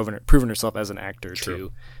she's proven herself as an actor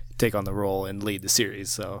to take on the role and lead the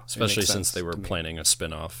series? So especially since they were planning a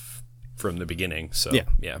spin-off from the beginning. So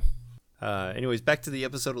yeah. Anyways, back to the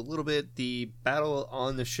episode a little bit. The battle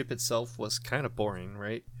on the ship itself was kind of boring,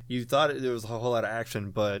 right? You thought there was a whole lot of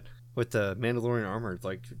action, but with the Mandalorian armor,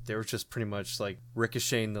 like, they were just pretty much like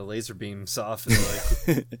ricocheting the laser beams off, and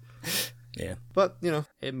like yeah. But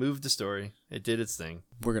it moved the story. It did its thing.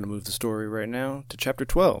 We're gonna move the story right now to Chapter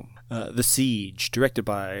 12, The Siege, directed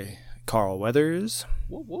by Carl Weathers.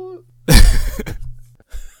 What?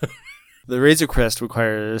 The Razor Crest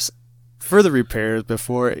requires further repairs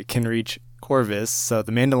before it can reach Corvus, so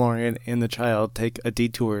the Mandalorian and the child take a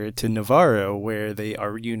detour to Navarro, where they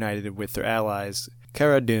are reunited with their allies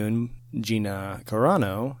Cara Dune, Gina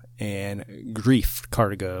Carano, and Greef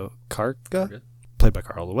Karga, played by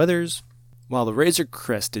Carl Weathers. While the Razor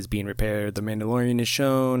Crest is being repaired, the Mandalorian is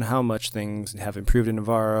shown how much things have improved in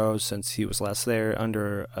Navarro since he was last there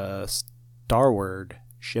under a starward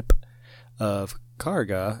ship of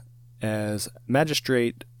Karga as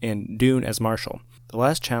magistrate and Dune as marshal. The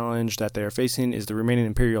last challenge that they are facing is the remaining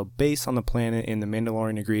Imperial base on the planet, and the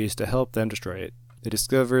Mandalorian agrees to help them destroy it. They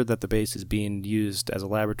discover that the base is being used as a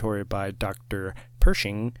laboratory by Dr.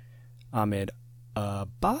 Pershing Ahmed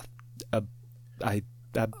Abtahi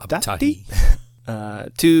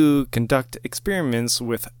to conduct experiments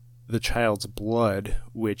with the child's blood,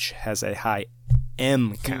 which has a high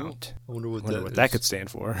M count. I wonder what that could stand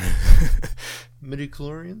for.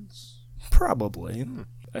 Midichlorians? Probably.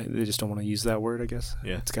 They just don't want to use that word, I guess.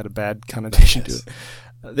 Yeah. It's got a bad connotation to it.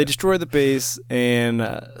 They destroy the base, and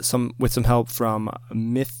with some help from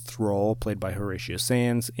Mithril, played by Horatio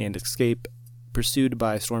Sands, and escape, pursued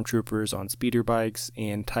by stormtroopers on speeder bikes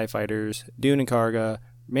and TIE fighters. Dune and Karga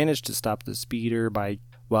manage to stop the speeder bike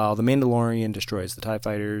while the Mandalorian destroys the TIE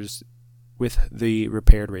fighters with the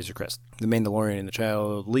repaired Razor Crest. The Mandalorian and the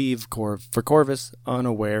child leave for Corvus,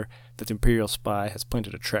 unaware that the Imperial spy has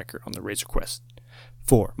planted a tracker on the Razor Crest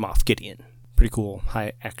for Moff Gideon. Pretty cool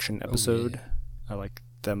high action episode. I like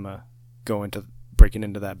them breaking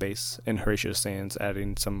into that base, and Horatio Sands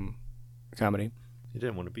adding some comedy. He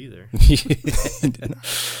didn't want to be there.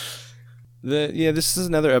 This is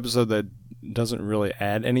another episode that doesn't really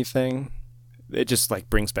add anything. It just like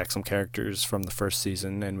brings back some characters from the first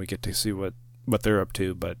season, and we get to see what they're up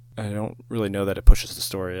to, but I don't really know that it pushes the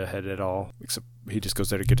story ahead at all, except he just goes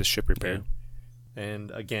there to get his ship repaired. Yeah.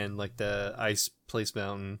 And again, like the Ice Place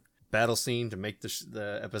Mountain battle scene to make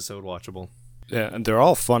the episode watchable. Yeah, and they're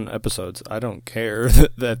all fun episodes. I don't care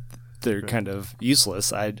that they're kind of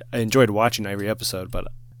useless. I enjoyed watching every episode, but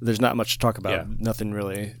there's not much to talk about. Yeah. Nothing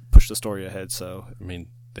really pushed the story ahead, so I mean,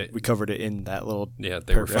 we covered it in that little they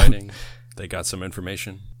paragraph. were fighting. They got some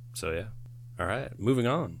information. So, yeah. All right, moving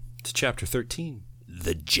on to Chapter 13,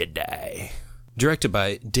 The Jedi. Directed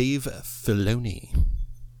by Dave Filoni.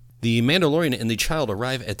 The Mandalorian and the child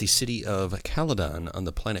arrive at the city of Caladan on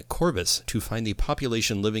the planet Corvus to find the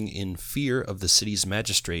population living in fear of the city's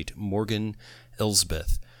magistrate, Morgan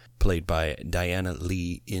Elsbeth, played by Diana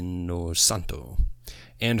Lee Inosanto,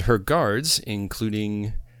 and her guards,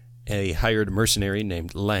 including a hired mercenary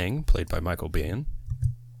named Lang, played by Michael Biehn.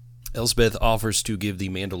 Elsbeth offers to give the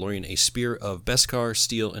Mandalorian a spear of Beskar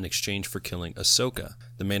steel in exchange for killing Ahsoka.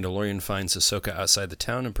 The Mandalorian finds Ahsoka outside the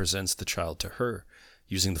town and presents the child to her.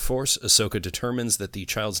 Using the Force, Ahsoka determines that the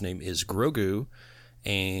child's name is Grogu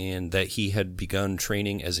and that he had begun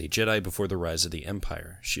training as a Jedi before the rise of the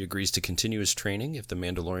Empire. She agrees to continue his training if the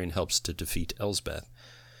Mandalorian helps to defeat Elsbeth.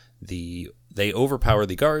 They overpower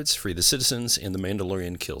the guards, free the citizens, and the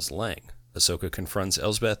Mandalorian kills Lang. Ahsoka confronts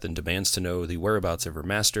Elsbeth and demands to know the whereabouts of her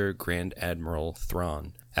master, Grand Admiral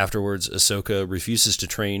Thrawn. Afterwards, Ahsoka refuses to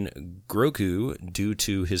train Grogu due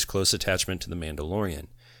to his close attachment to the Mandalorian.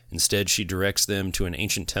 Instead, she directs them to an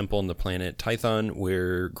ancient temple on the planet Tython,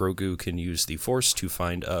 where Grogu can use the Force to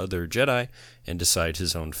find other Jedi and decide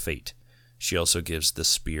his own fate. She also gives the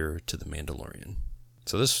spear to the Mandalorian.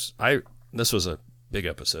 So this was a big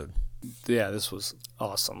episode. Yeah, this was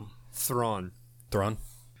awesome. Thrawn.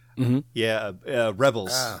 Mm-hmm. Yeah,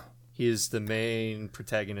 Rebels. He is the main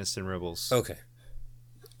protagonist in Rebels. Okay.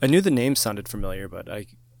 I knew the name sounded familiar, but I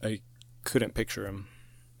couldn't picture him.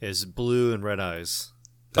 Is blue and red eyes.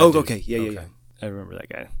 Okay. Yeah. I remember that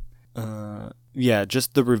guy. Yeah,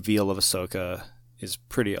 just the reveal of Ahsoka is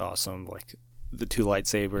pretty awesome. Like the two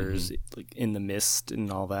lightsabers, like in the mist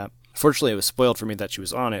and all that. Fortunately, it was spoiled for me that she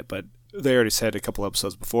was on it, but they already said a couple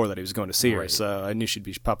episodes before that he was going to see her, so I knew she'd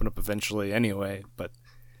be popping up eventually anyway. But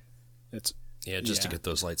it's to get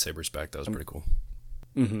those lightsabers back, that was pretty cool.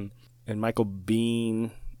 Mm-hmm. And Michael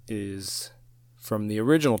Biehn is from the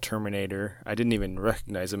original Terminator. I didn't even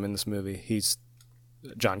recognize him in this movie. He's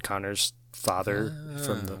John Connor's father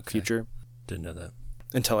from the future. Didn't know that.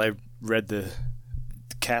 Until I read the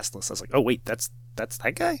cast list. I was like, oh, wait, that's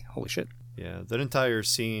that guy? Holy shit. Yeah, that entire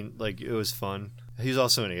scene, like, it was fun. He's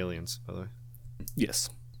also in Aliens, by the way. Yes.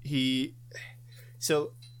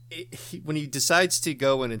 When he decides to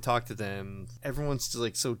go in and talk to them, everyone's just,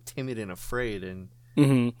 like, so timid and afraid, and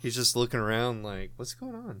he's just looking around like, what's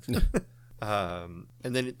going on?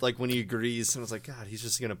 And then, like, when he agrees, I was like, God, he's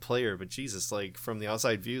just going to play her. But Jesus, like, from the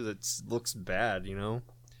outside view, that looks bad, you know?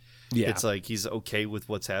 Yeah. It's like he's okay with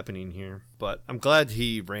what's happening here. But I'm glad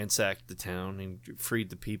he ransacked the town and freed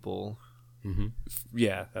the people. Mm-hmm.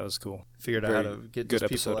 Yeah, that was cool. Figured out how to get those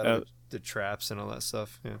people out of the traps and all that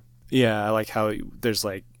stuff. Yeah. Yeah, I like how there's,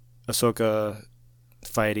 like, Ahsoka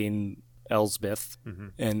fighting Elsbeth,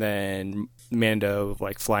 and then Mando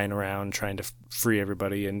like flying around trying to free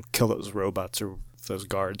everybody and kill those robots or those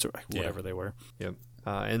guards or whatever they were. Yep.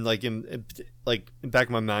 And like in back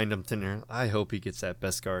of my mind, I'm thinking, I hope he gets that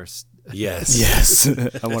Beskar. Yes.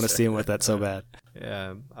 I want to see him with that so bad.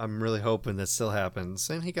 Yeah, I'm really hoping that still happens,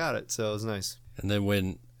 and he got it, so it was nice. And then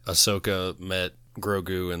when Ahsoka met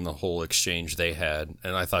Grogu and the whole exchange they had,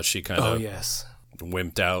 and I thought she kind of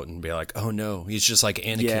wimped out and be like, oh no, he's just like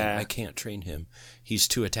Anakin. Yeah. I can't train him. He's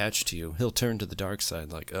too attached to you. He'll turn to the dark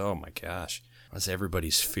side. Like, oh my gosh. That's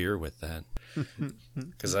everybody's fear with that.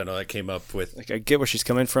 Because I know I came up with... Like, I get where she's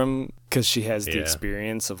coming from, because she has the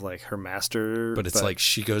experience of, like, her master. But it's like,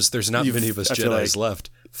 she goes, there's not many of us Jedis left.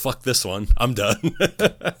 fuck this one. I'm done.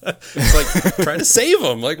 It's like trying to save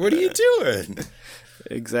him. Like, what are you doing?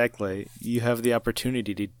 Exactly. You have the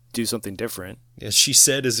opportunity to do something different. As she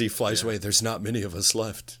said as he flies away, there's not many of us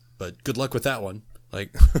left. But good luck with that one.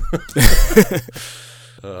 Like,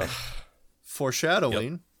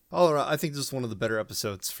 Foreshadowing. All around, I think this is one of the better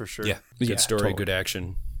episodes for sure. yeah, good Yeah, story, totally. good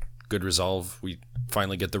action, good resolve. We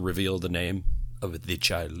finally get the reveal of the name of the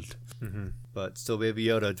child. But still Baby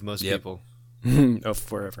Yoda to most Yep. people. Oh,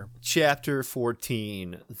 forever. Chapter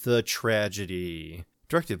 14, The Tragedy.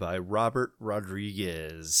 Directed by Robert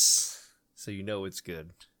Rodriguez. So you know it's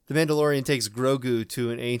good. The Mandalorian takes Grogu to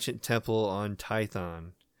an ancient temple on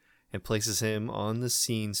Tython and places him on the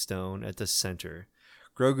Scene Stone at the center.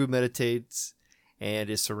 Grogu meditates and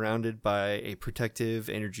is surrounded by a protective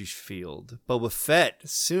energy field. Boba Fett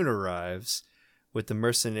soon arrives with the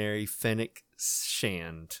mercenary Fennec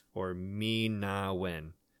Shand, or Mi-Na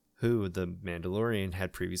Wen, who the Mandalorian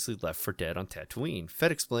had previously left for dead on Tatooine.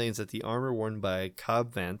 Fett explains that the armor worn by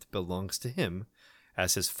Cobb Vanth belongs to him,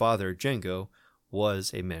 as his father, Jango,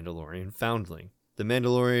 was a Mandalorian foundling. The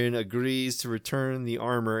Mandalorian agrees to return the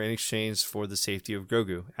armor in exchange for the safety of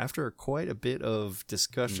Grogu. After quite a bit of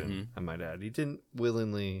discussion, I might add. He didn't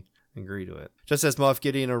willingly agree to it. Just as Moff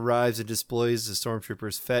Gideon arrives and deploys the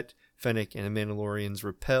stormtroopers, Fett, Fennec, and the Mandalorians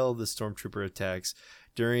repel the stormtrooper attacks,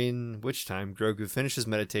 during which time Grogu finishes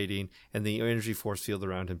meditating and the energy force field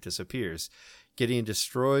around him disappears. Gideon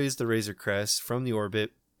destroys the Razor Crest from the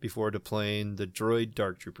orbit before deploying the droid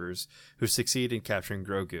Dark Troopers, who succeed in capturing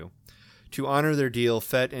Grogu. To honor their deal,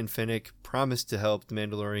 Fett and Fennec promise to help the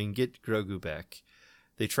Mandalorian get Grogu back.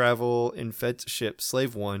 They travel in Fett's ship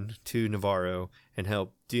Slave One to Navarro and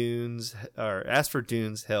ask for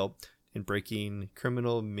Dune's help in breaking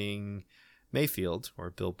criminal Ming Mayfield, or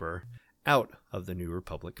Bill Burr, out of the New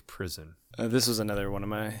Republic prison. This was another one of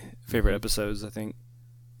my favorite episodes, I think.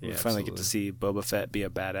 Yeah, We finally get to see Boba Fett be a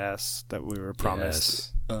badass that we were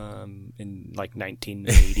promised in like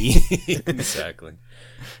 1980. Exactly.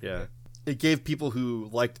 Yeah. It gave people who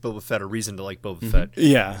liked Boba Fett a reason to like Boba Fett.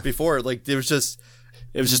 Yeah. Before, like, there was just...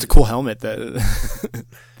 It was just a cool helmet that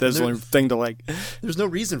that's the only thing to like. There's no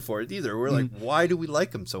reason for it either. We're like, why do we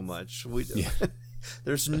like him so much?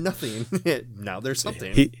 There's nothing. Now there's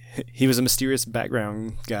something. He was a mysterious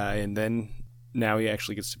background guy, and then now he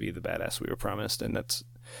actually gets to be the badass we were promised, and that's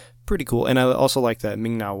pretty cool. And I also like that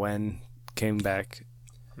Ming-Na Wen came back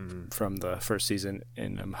from the first season,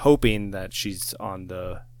 and I'm hoping that she's on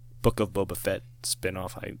the Book of Boba Fett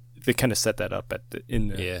spinoff. They kind of set that up in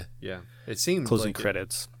the Yeah. It seemed closing like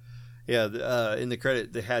credits. in the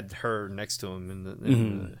credit they had her next to him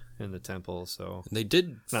in the temple. So They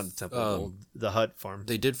did not the temple, the hut farm.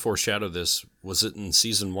 They did foreshadow this. Was it in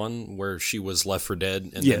season 1 where she was left for dead,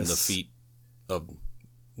 and then Yes. the feet of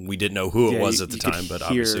we didn't know who it Yeah, was you- at the you could time, but hear-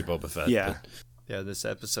 obviously Boba Fett. Yeah. but- Yeah, this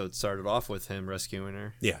episode started off with him rescuing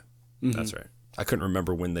her. yeah, that's right. I couldn't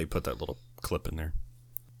remember when they put that little clip in there.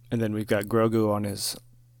 And then we've got Grogu on his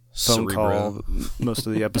phone Cerebro. call most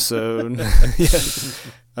of the episode. Yeah.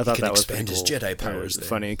 I thought Can that was expand pretty his cool. Jedi powers It's there.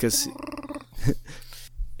 funny because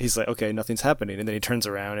he's like, okay, nothing's happening, and then he turns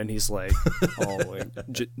around and he's like, all like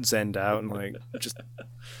zenned out and like just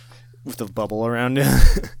with the bubble around him.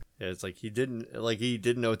 Yeah, it's like he didn't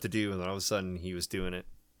know what to do, and then all of a sudden he was doing it.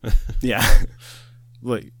 Yeah,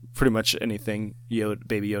 like pretty much anything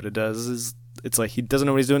Baby Yoda does is it's like he doesn't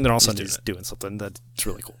know what he's doing, then all of a sudden doing he's it. doing something that's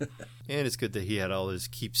really cool. And it's good that he had all his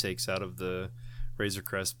keepsakes out of the Razor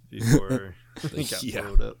Crest before he got Yeah.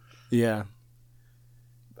 blown up. Yeah.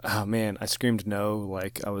 Oh man, I screamed no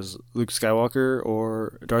like I was Luke Skywalker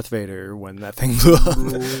or Darth Vader when that thing blew up.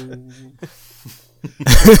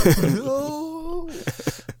 No,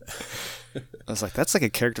 I was like, that's like a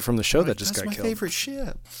character from the show that just that's got my killed. favorite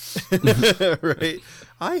ship. Right?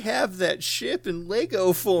 I have that ship in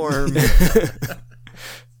Lego form.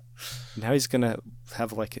 Now he's gonna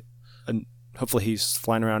have like hopefully he's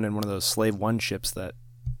flying around in one of those Slave One ships that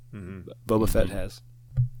Boba Fett has.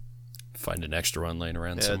 Find an extra one laying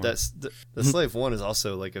around Yeah, somewhere. that's the Slave One is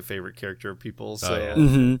also like a favorite character of people. So yeah.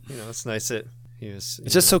 Mm-hmm. you know, it's nice that he was.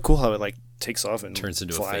 It's just so cool how it like takes off and Turns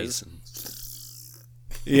into flies. a face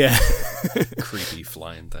Yeah. and creepy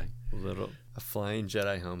flying thing. a flying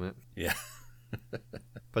Jedi helmet. Yeah.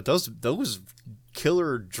 But those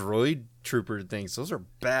killer droid trooper things, those are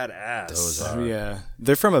badass. Those are. Yeah,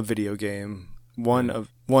 they're from a video game. One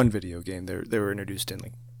video game. They were introduced in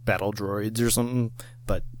like battle droids or something.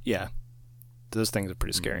 But yeah, those things are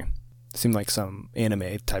pretty scary. Seem like some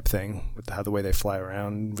anime type thing with the way they fly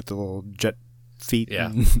around with the little jet feet.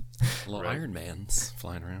 Yeah. and- Little Iron Man's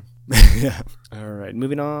flying around. yeah. All right,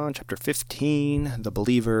 moving on. Chapter 15, The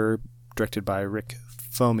Believer, directed by Rick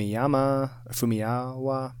Fumiyawa.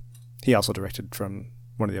 He also directed from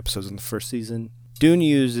one of the episodes in the first season. Dune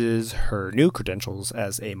uses her new credentials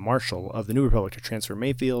as a marshal of the New Republic to transfer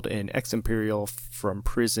Mayfield, an ex-Imperial, from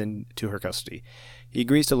prison to her custody. He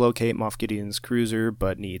agrees to locate Moff Gideon's cruiser,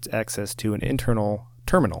 but needs access to an internal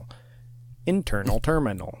terminal.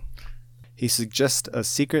 He suggests a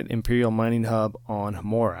secret Imperial mining hub on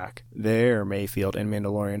Morak. There, Mayfield and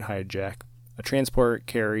Mandalorian hijack a transport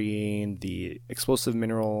carrying the explosive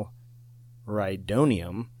mineral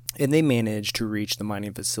Rhydonium, and they manage to reach the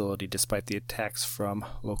mining facility despite the attacks from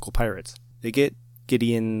local pirates. They get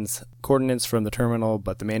Gideon's coordinates from the terminal,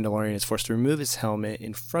 but the Mandalorian is forced to remove his helmet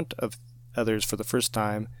in front of others for the first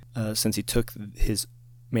time since he took his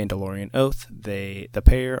Mandalorian oath. The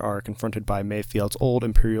pair are confronted by Mayfield's old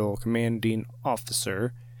Imperial commanding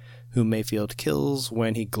officer, whom Mayfield kills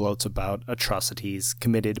when he gloats about atrocities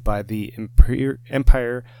committed by the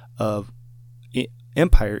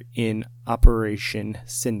Empire in Operation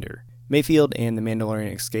Cinder. Mayfield and the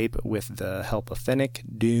Mandalorian escape with the help of Fennec,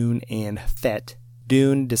 Dune, and Fett.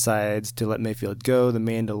 Dune decides to let Mayfield go. The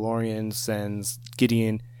Mandalorian sends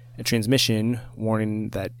Gideon a transmission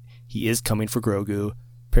warning that he is coming for Grogu,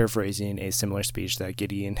 paraphrasing a similar speech that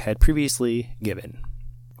Gideon had previously given,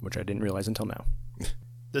 which I didn't realize until now.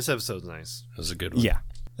 This episode's nice. That was a good one. Yeah.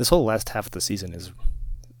 This whole last half of the season is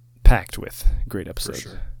packed with great episodes. For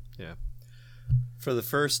sure. Yeah. For the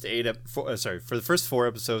first for the first 4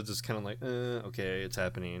 episodes, it's kind of like, okay, it's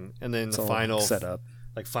happening, and then It's the all final set up.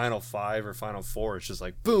 like final 5 or final 4, it's just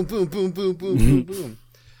like boom, boom, boom, boom, boom, boom, boom.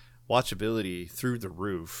 Watchability through the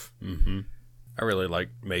roof. Mm-hmm. I really like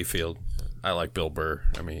Mayfield. I like Bill Burr.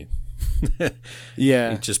 I mean,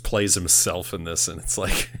 Yeah. he just plays himself in this, and it's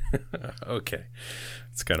like, okay,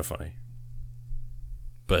 it's kind of funny.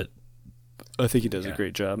 But I think he does a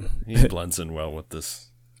great job. he blends in well with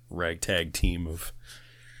this ragtag team of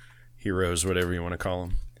heroes, whatever you want to call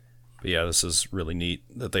them. But yeah, this is really neat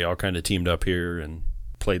that they all kind of teamed up here and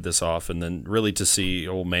played this off, and then really to see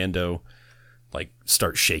old Mando like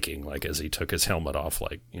start shaking, like as he took his helmet off,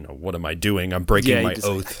 like, you know, what am I doing? I'm breaking my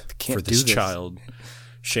oath for this child.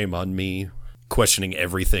 Shame on me. Questioning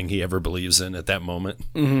everything he ever believes in at that moment.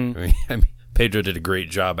 Mm-hmm. I mean, Pedro did a great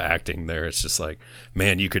job acting there. It's just like,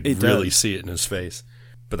 man, you could really see it in his face.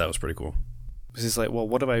 But that was pretty cool. He's like, well,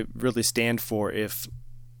 what do I really stand for if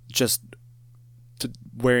just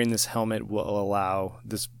wearing this helmet will allow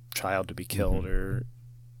this child to be killed or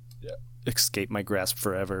escape my grasp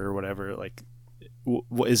forever or whatever? Like,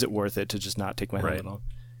 is it worth it to just not take my helmet off?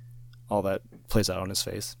 All that plays out on his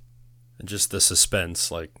face. And just the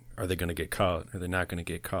suspense, like, are they going to get caught? Are they not going to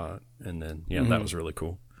get caught? And then, that was really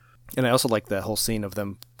cool. And I also like that whole scene of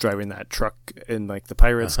them driving that truck and like the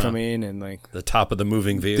pirates come in and like the top of the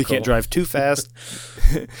moving vehicle. They can't drive too fast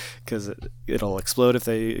because it'll explode if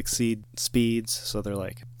they exceed speeds. So they're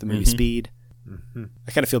like the movie Speed. Mm-hmm.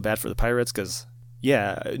 I kind of feel bad for the pirates because,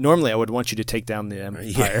 normally I would want you to take down the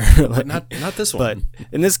Empire. Like, not this one. But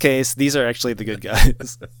in this case, these are actually the good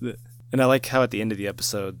guys. And I like how at the end of the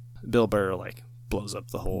episode, Bill Burr like blows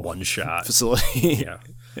up the whole one shot facility. Yeah.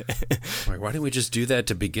 Like, why didn't we just do that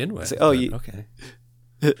to begin with? Like, okay.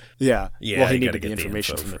 Yeah. Yeah. Well, he needed the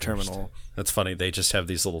information from the terminal. That's funny. They just have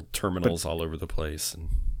these little terminals all over the place, and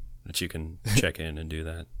that you can check in and do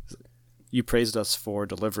that. You praised us for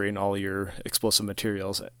delivering all your explosive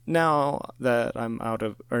materials. Now that I'm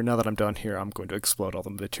done here, I'm going to explode all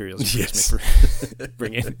the materials you praised me for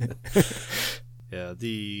bringing. Yeah,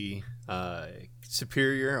 the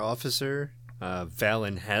superior officer,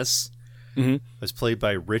 Valen Hess, was played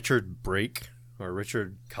by Richard Brake, or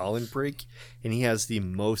Richard Colin Brake, and he has the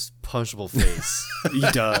most punchable face. He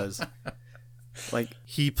does. Like,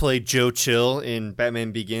 he played Joe Chill in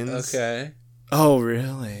Batman Begins. Okay. Oh,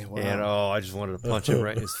 really? Wow. And I just wanted to punch him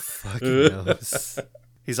right in his fucking nose.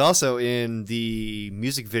 He's also in the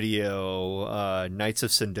music video Knights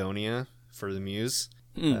of Sidonia for the Muse.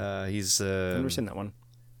 He's I've never seen that one.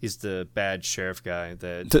 He's the bad sheriff guy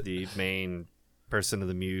that the main person of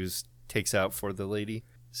the Muse takes out for the lady.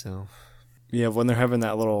 So, yeah, when they're having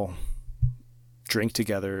that little drink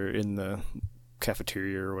together in the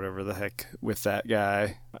cafeteria or whatever the heck with that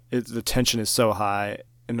guy, the tension is so high.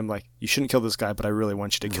 And I'm like, you shouldn't kill this guy, but I really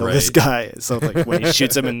want you to kill this guy. So like when he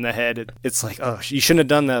shoots him in the head, it's like, oh, you shouldn't have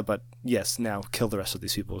done that. But yes, now kill the rest of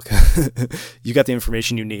these people. You got the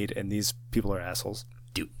information you need, and these people are assholes.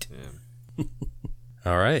 Dude. Yeah.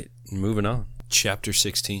 All right, moving on. Chapter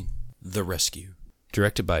 16, The Rescue.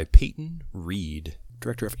 Directed by Peyton Reed.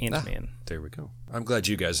 Director of Ant-Man. There we go. I'm glad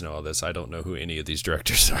you guys know all this. I don't know who any of these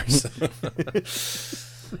directors are. So.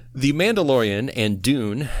 The Mandalorian and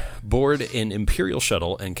Dune board an Imperial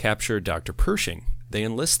shuttle and capture Dr. Pershing, They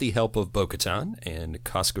enlist the help of Bo-Katan and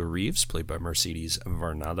Cosco Reeves, played by Mercedes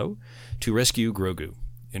Varnado, to rescue Grogu.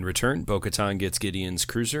 In return, Bo-Katan gets Gideon's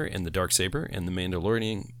cruiser and the Darksaber, and the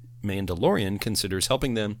Mandalorian considers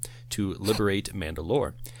helping them to liberate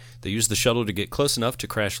Mandalore. They use the shuttle to get close enough to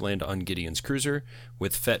crash land on Gideon's cruiser,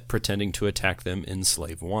 with Fett pretending to attack them in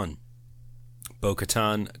Slave One.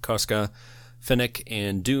 Bo-Katan, Koska, Fennec,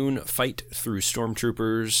 and Dune fight through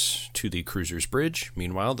stormtroopers to the cruiser's bridge.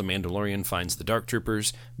 Meanwhile, the Mandalorian finds the Dark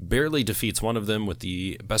Troopers, barely defeats one of them with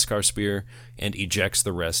the Beskar spear, and ejects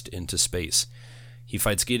the rest into space. He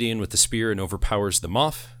fights Gideon with the spear and overpowers the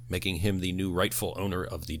Moff, making him the new rightful owner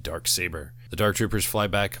of the Darksaber. The Dark Troopers fly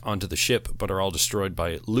back onto the ship, but are all destroyed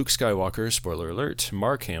by Luke Skywalker, spoiler alert,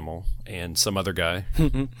 Mark Hamill, and some other guy.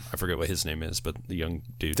 I forget what his name is, but the young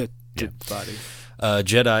dude. The body.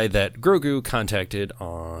 Jedi that Grogu contacted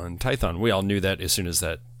on Tython. We all knew that as soon as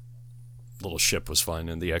that little ship was flying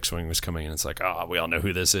and the X-Wing was coming in. It's like, we all know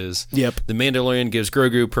who this is. Yep. The Mandalorian gives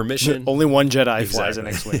Grogu permission. Only one Jedi flies an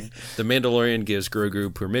X-Wing. The Mandalorian gives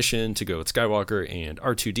Grogu permission to go with Skywalker and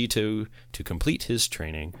R2-D2 to complete his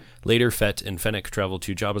training. Later, Fett and Fennec travel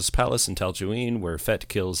to Jabba's palace in Tatooine, where Fett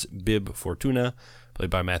kills Bib Fortuna, played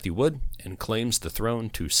by Matthew Wood, and claims the throne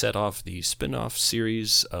to set off the spin-off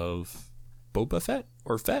series of Boba Fett?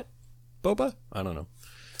 Or Fett? Boba? I don't know.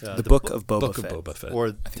 The Book of Boba Fett. Boba Fett.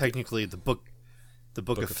 Or technically the book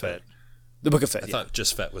of Fett. The Book of Fett, I thought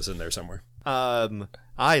just Fett was in there somewhere.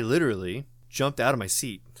 I literally jumped out of my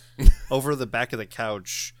seat over the back of the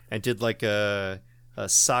couch and did like a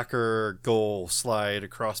soccer goal slide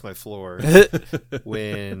across my floor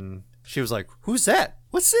when she was like, "Who's that?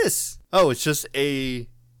 What's this?" Oh, it's just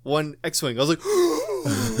one X-Wing. I was like,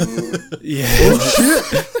 Yeah.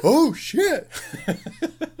 "Oh shit!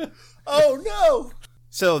 Oh no!"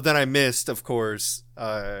 So then I missed, of course,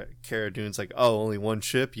 Cara Dune's like, "Oh, only one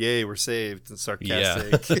ship? Yay, we're saved." And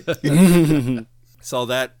sarcastic. Saw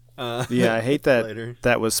that. Yeah, I hate that later.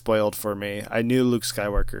 that was spoiled for me. I knew Luke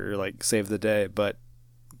Skywalker saved the day, but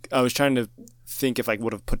I was trying to think if I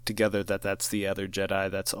would have put together that that's the other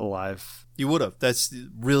Jedi that's alive. You would have. That's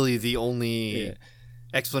really the only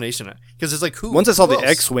explanation. Because it's like, who? Once I saw who the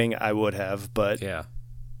else? X-Wing, I would have, but Yeah.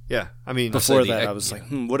 Yeah, I mean, before the that, X- I was like,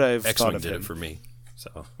 would I have X-Wing thought of did him? it for me.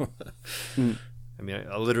 So I mean,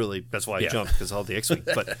 I literally, that's why I Yeah. jumped, because all the X-Wing.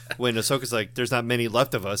 But when Ahsoka's like, there's not many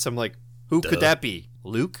left of us, I'm like, who could that be?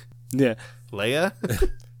 Luke? Yeah, Leia?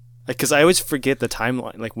 because I always forget the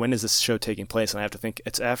timeline. Like, when is this show taking place? And I have to think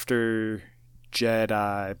it's after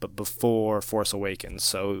Jedi, but before Force Awakens.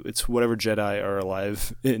 So it's whatever Jedi are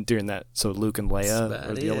alive during that. So Luke and Leia That's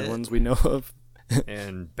are the about only it. ones we know of.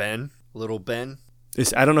 And Ben? Little Ben?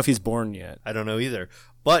 I don't know if he's born yet. I don't know either.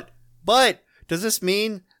 But does this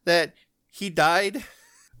mean that he died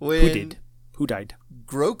when Who did? Who died?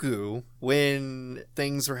 Grogu, when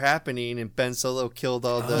things were happening and Ben Solo killed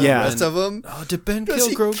all the Yeah. rest of them? Oh, did Ben Does kill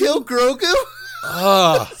he Grogu? kill Grogu?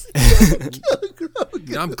 Ah, Kill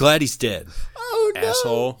Grogu. I'm glad he's dead. Oh no!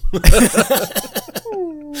 Asshole.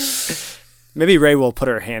 Maybe Rey will put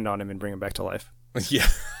her hand on him and bring him back to life. Yeah.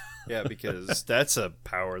 Yeah, because that's a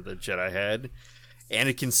power the Jedi had.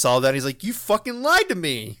 Anakin saw that and he's like, "You fucking lied to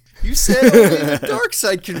me. You said only the dark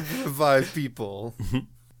side can revive people."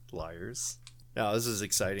 Liars. No, this is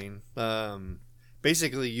exciting.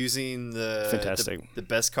 Basically using Fantastic. the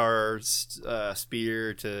Beskar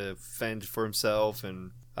spear to fend for himself,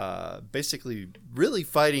 and basically really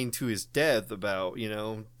fighting to his death about,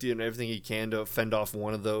 doing everything he can to fend off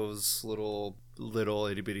one of those little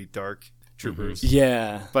itty bitty dark troopers.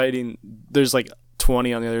 Yeah, fighting. There's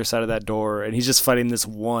 20 on the other side of that door, and he's just fighting this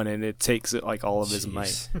one, and it takes all of his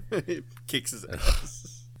might. It kicks his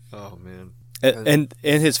ass. Oh man. And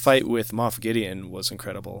his fight with Moff Gideon was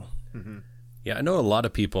incredible. Yeah, I know a lot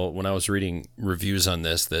of people, when I was reading reviews on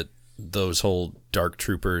this, that those whole dark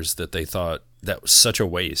troopers, that they thought that was such a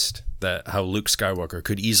waste, that how Luke Skywalker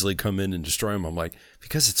could easily come in and destroy him. I'm like,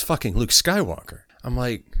 because it's fucking Luke Skywalker. I'm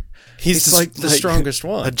like, he's the strongest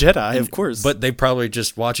one. A Jedi, of course. But they probably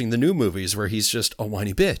just watching the new movies where he's just a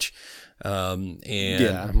whiny bitch.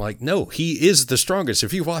 Yeah. I'm like, no, he is the strongest.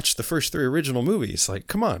 If you watch the first 3 original movies,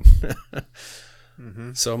 come on.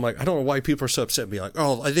 So I'm like, I don't know why people are so upset and be like,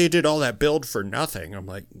 oh, they did all that build for nothing. I'm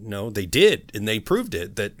like, no, they did. And they proved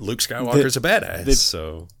it, that Luke Skywalker's a badass.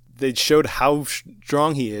 So they showed how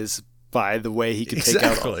strong he is by the way he could take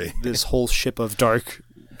Exactly. out this whole ship of dark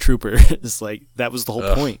troopers. That was the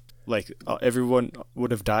whole point. Everyone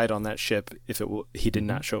would have died on that ship if he did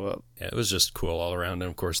not show up. yeah, it was just cool all around.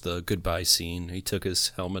 And of course, the goodbye scene. He took his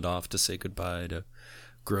helmet off to say goodbye to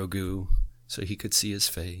Grogu so he could see his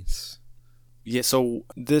face. Yeah, so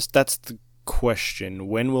that's the question: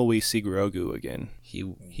 when will we see Grogu again? He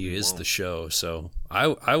is the show, so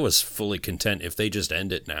I was fully content if they just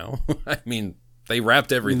end it now. I mean, they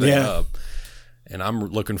wrapped everything up, and I'm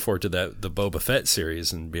looking forward to the Boba Fett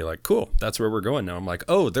series and be like, cool, that's where we're going now. I'm like,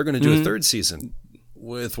 oh, they're going to do a third season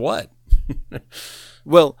with what?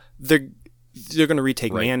 Well, they're going to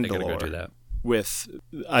retake Right, Mandalore. they gotta go do that. With,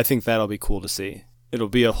 I think that'll be cool to see. It'll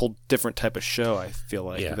be a whole different type of show. I feel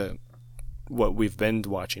like than what we've been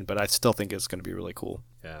watching, but I still think it's going to be really cool.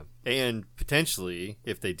 Yeah, and potentially,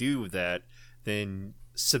 if they do that, then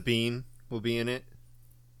Sabine will be in it.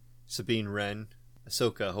 Sabine Wren,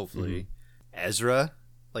 Ahsoka, hopefully. Ezra,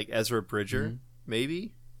 like Ezra Bridger,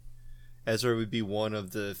 maybe. Ezra would be one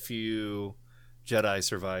of the few Jedi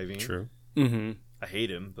surviving. True. Mm-hmm. I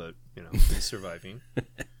hate him, but he's surviving.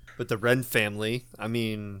 But the Wren family, I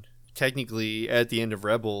mean, technically, at the end of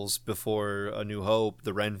Rebels, before A New Hope,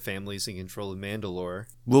 the Wren family's in control of Mandalore.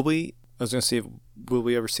 Will we? I was going to see, will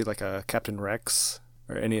we ever see like a Captain Rex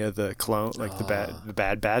or any of the clone, like the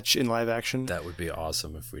Bad Batch in live action? That would be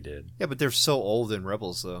awesome if we did. Yeah, but they're so old in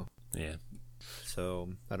Rebels, though. Yeah. So,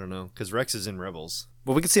 I don't know. Because Rex is in Rebels.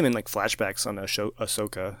 Well, we could see him in like flashbacks on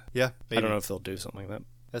Ahsoka. Yeah, maybe. I don't know if they'll do something like that.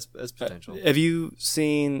 That's potential. Have you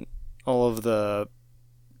seen all of the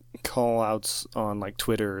call outs on like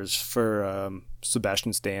Twitters for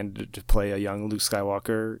Sebastian Stan to play a young Luke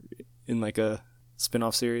Skywalker in like a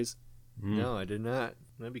spin-off series? No, I did not.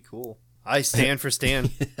 That'd be cool. I stand for Stan.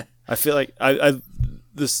 I feel like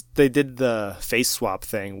they did the face swap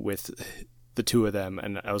thing with the two of them,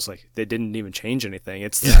 and I was like, they didn't even change anything.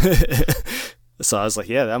 It's so I was like,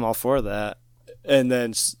 yeah, I'm all for that. And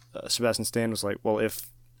then Sebastian Stan was like, well, if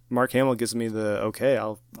Mark Hamill gives me the okay,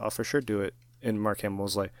 I'll for sure do it. And Mark Hamill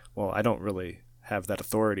was like, well, I don't really have that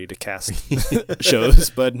authority to cast shows,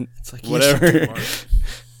 but it's like, whatever.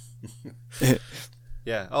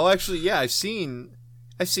 Yeah. Oh, actually, yeah. I've seen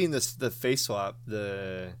this, the face swap,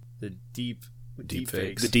 the deep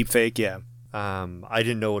fakes. The deep fake, yeah. I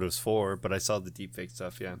didn't know what it was for, but I saw the deep fake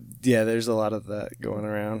stuff. Yeah. Yeah, there's a lot of that going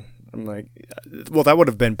around. I'm like, well, that would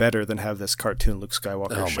have been better than have this cartoon Luke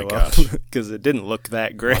Skywalker show up, because it didn't look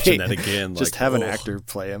that great. Watching that again, just have an actor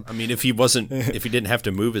play him. I mean, if he didn't have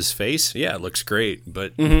to move his face, yeah, it looks great.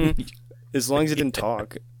 But as long as he didn't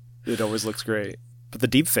talk, it always looks great. But the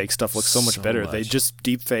deepfake stuff looks so much better. They just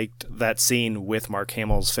deepfaked that scene with Mark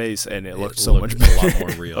Hamill's face, and it looked so much better, a lot more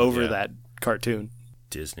real over that cartoon.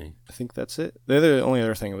 Disney. I think that's it. The only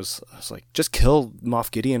other thing was, I was like, just kill Moff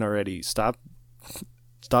Gideon already. Stop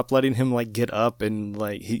letting him like get up and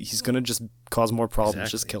like he's gonna just cause more problems.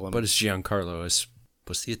 Exactly. Just kill him. But it's Giancarlo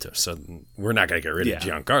Esposito, so we're not gonna get rid of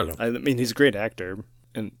Giancarlo. I mean, he's a great actor,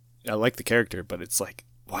 and I like the character, but it's like,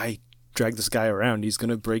 why drag this guy around? He's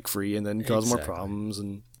gonna break free and then cause more problems.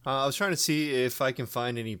 And I was trying to see if I can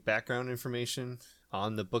find any background information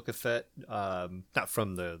on the Book of Fett, not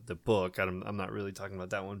from the book. I'm not really talking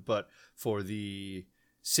about that one, but for the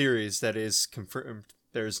series that is confirmed,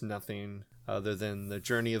 there's nothing other than the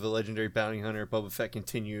journey of the legendary bounty hunter Boba Fett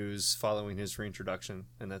continues following his reintroduction,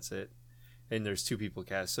 and that's it. And there's 2 people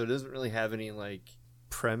cast, so it doesn't really have any like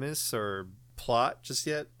premise or plot just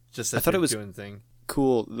yet. Just that I thought it was doing thing.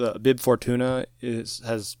 Cool. The Bib Fortuna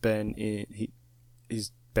has been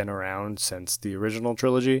he's been around since the original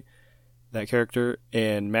trilogy. That character,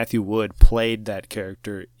 and Matthew Wood played that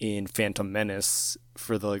character in Phantom Menace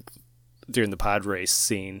during the pod race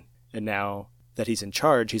scene. And now that he's in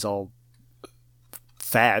charge, he's all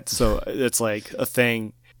fat, so it's like a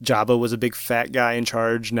thing. Jabba was a big fat guy in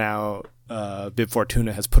charge. Now Bib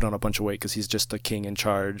Fortuna has put on a bunch of weight because he's just a king in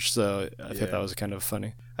charge. So I thought that was kind of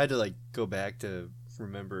funny. I had to like go back to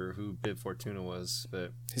remember who Bib Fortuna was,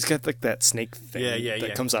 but he's got like that snake thing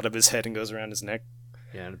that comes out of his head and goes around his neck.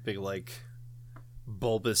 Yeah, and a big like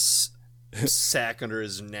bulbous sack under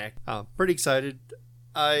his neck. Pretty excited.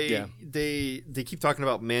 They keep talking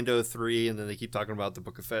about Mando 3, and then they keep talking about the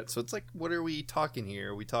Book of Fett. So it's like, what are we talking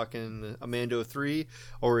here? Are we talking a Mando 3,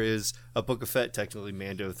 or is a Book of Fett technically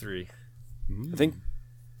Mando 3? I think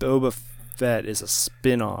Boba Fett is a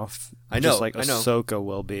spin-off. I know, just like Ahsoka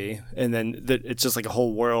will be, and then it's just like a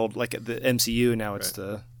whole world, like the MCU. Now it's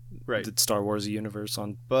the Star Wars universe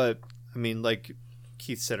on. But I mean, like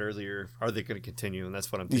Keith said earlier, are they going to continue? And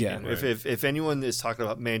that's what I'm thinking. Yeah, right. If anyone is talking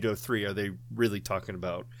about Mando 3, are they really talking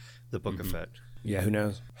about the Book of Fett? Yeah, who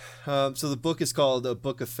knows? So the book is called The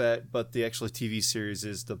Book of Fett, but the actual TV series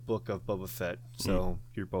is The Book of Boba Fett. So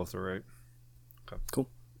you're both all right. Okay. Cool.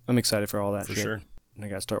 I'm excited for all that. For sure. And I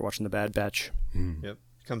got to start watching The Bad Batch. Yep.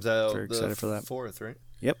 Comes out very excited for that. 4th, right?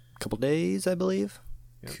 Yep. Couple days, I believe.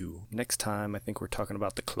 Yep. Cool. Next time, I think we're talking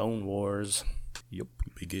about the Clone Wars. Yep.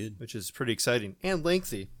 Be good. Which is pretty exciting and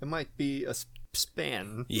lengthy. It might be a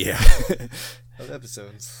span Yeah. of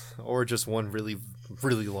episodes, or just one really,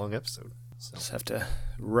 really long episode. So. Just have to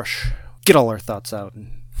rush, get all our thoughts out,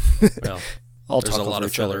 and Well, all there's talk a lot over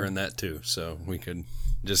of each filler other. in that too, so we could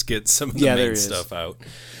just get some of the Yeah, there main is. stuff out.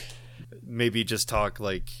 Maybe just talk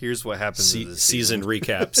like, here's what happens in this Season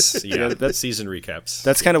recaps. Yeah, that's- season recaps.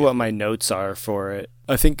 That's kind of what my notes are for it.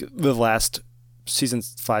 I think the last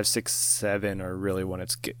seasons 5, 6, 7 are really when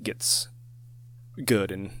it gets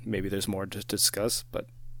good, and maybe there's more to discuss, but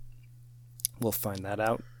we'll find that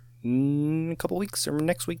out in a couple weeks or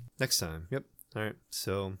next week. Next time. Yep. All right.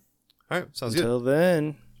 So, all right. Sounds good. Until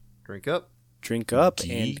then, Drink up. drink up and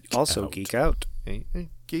Geek also out. geek out. Hey,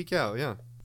 geek out. Yeah.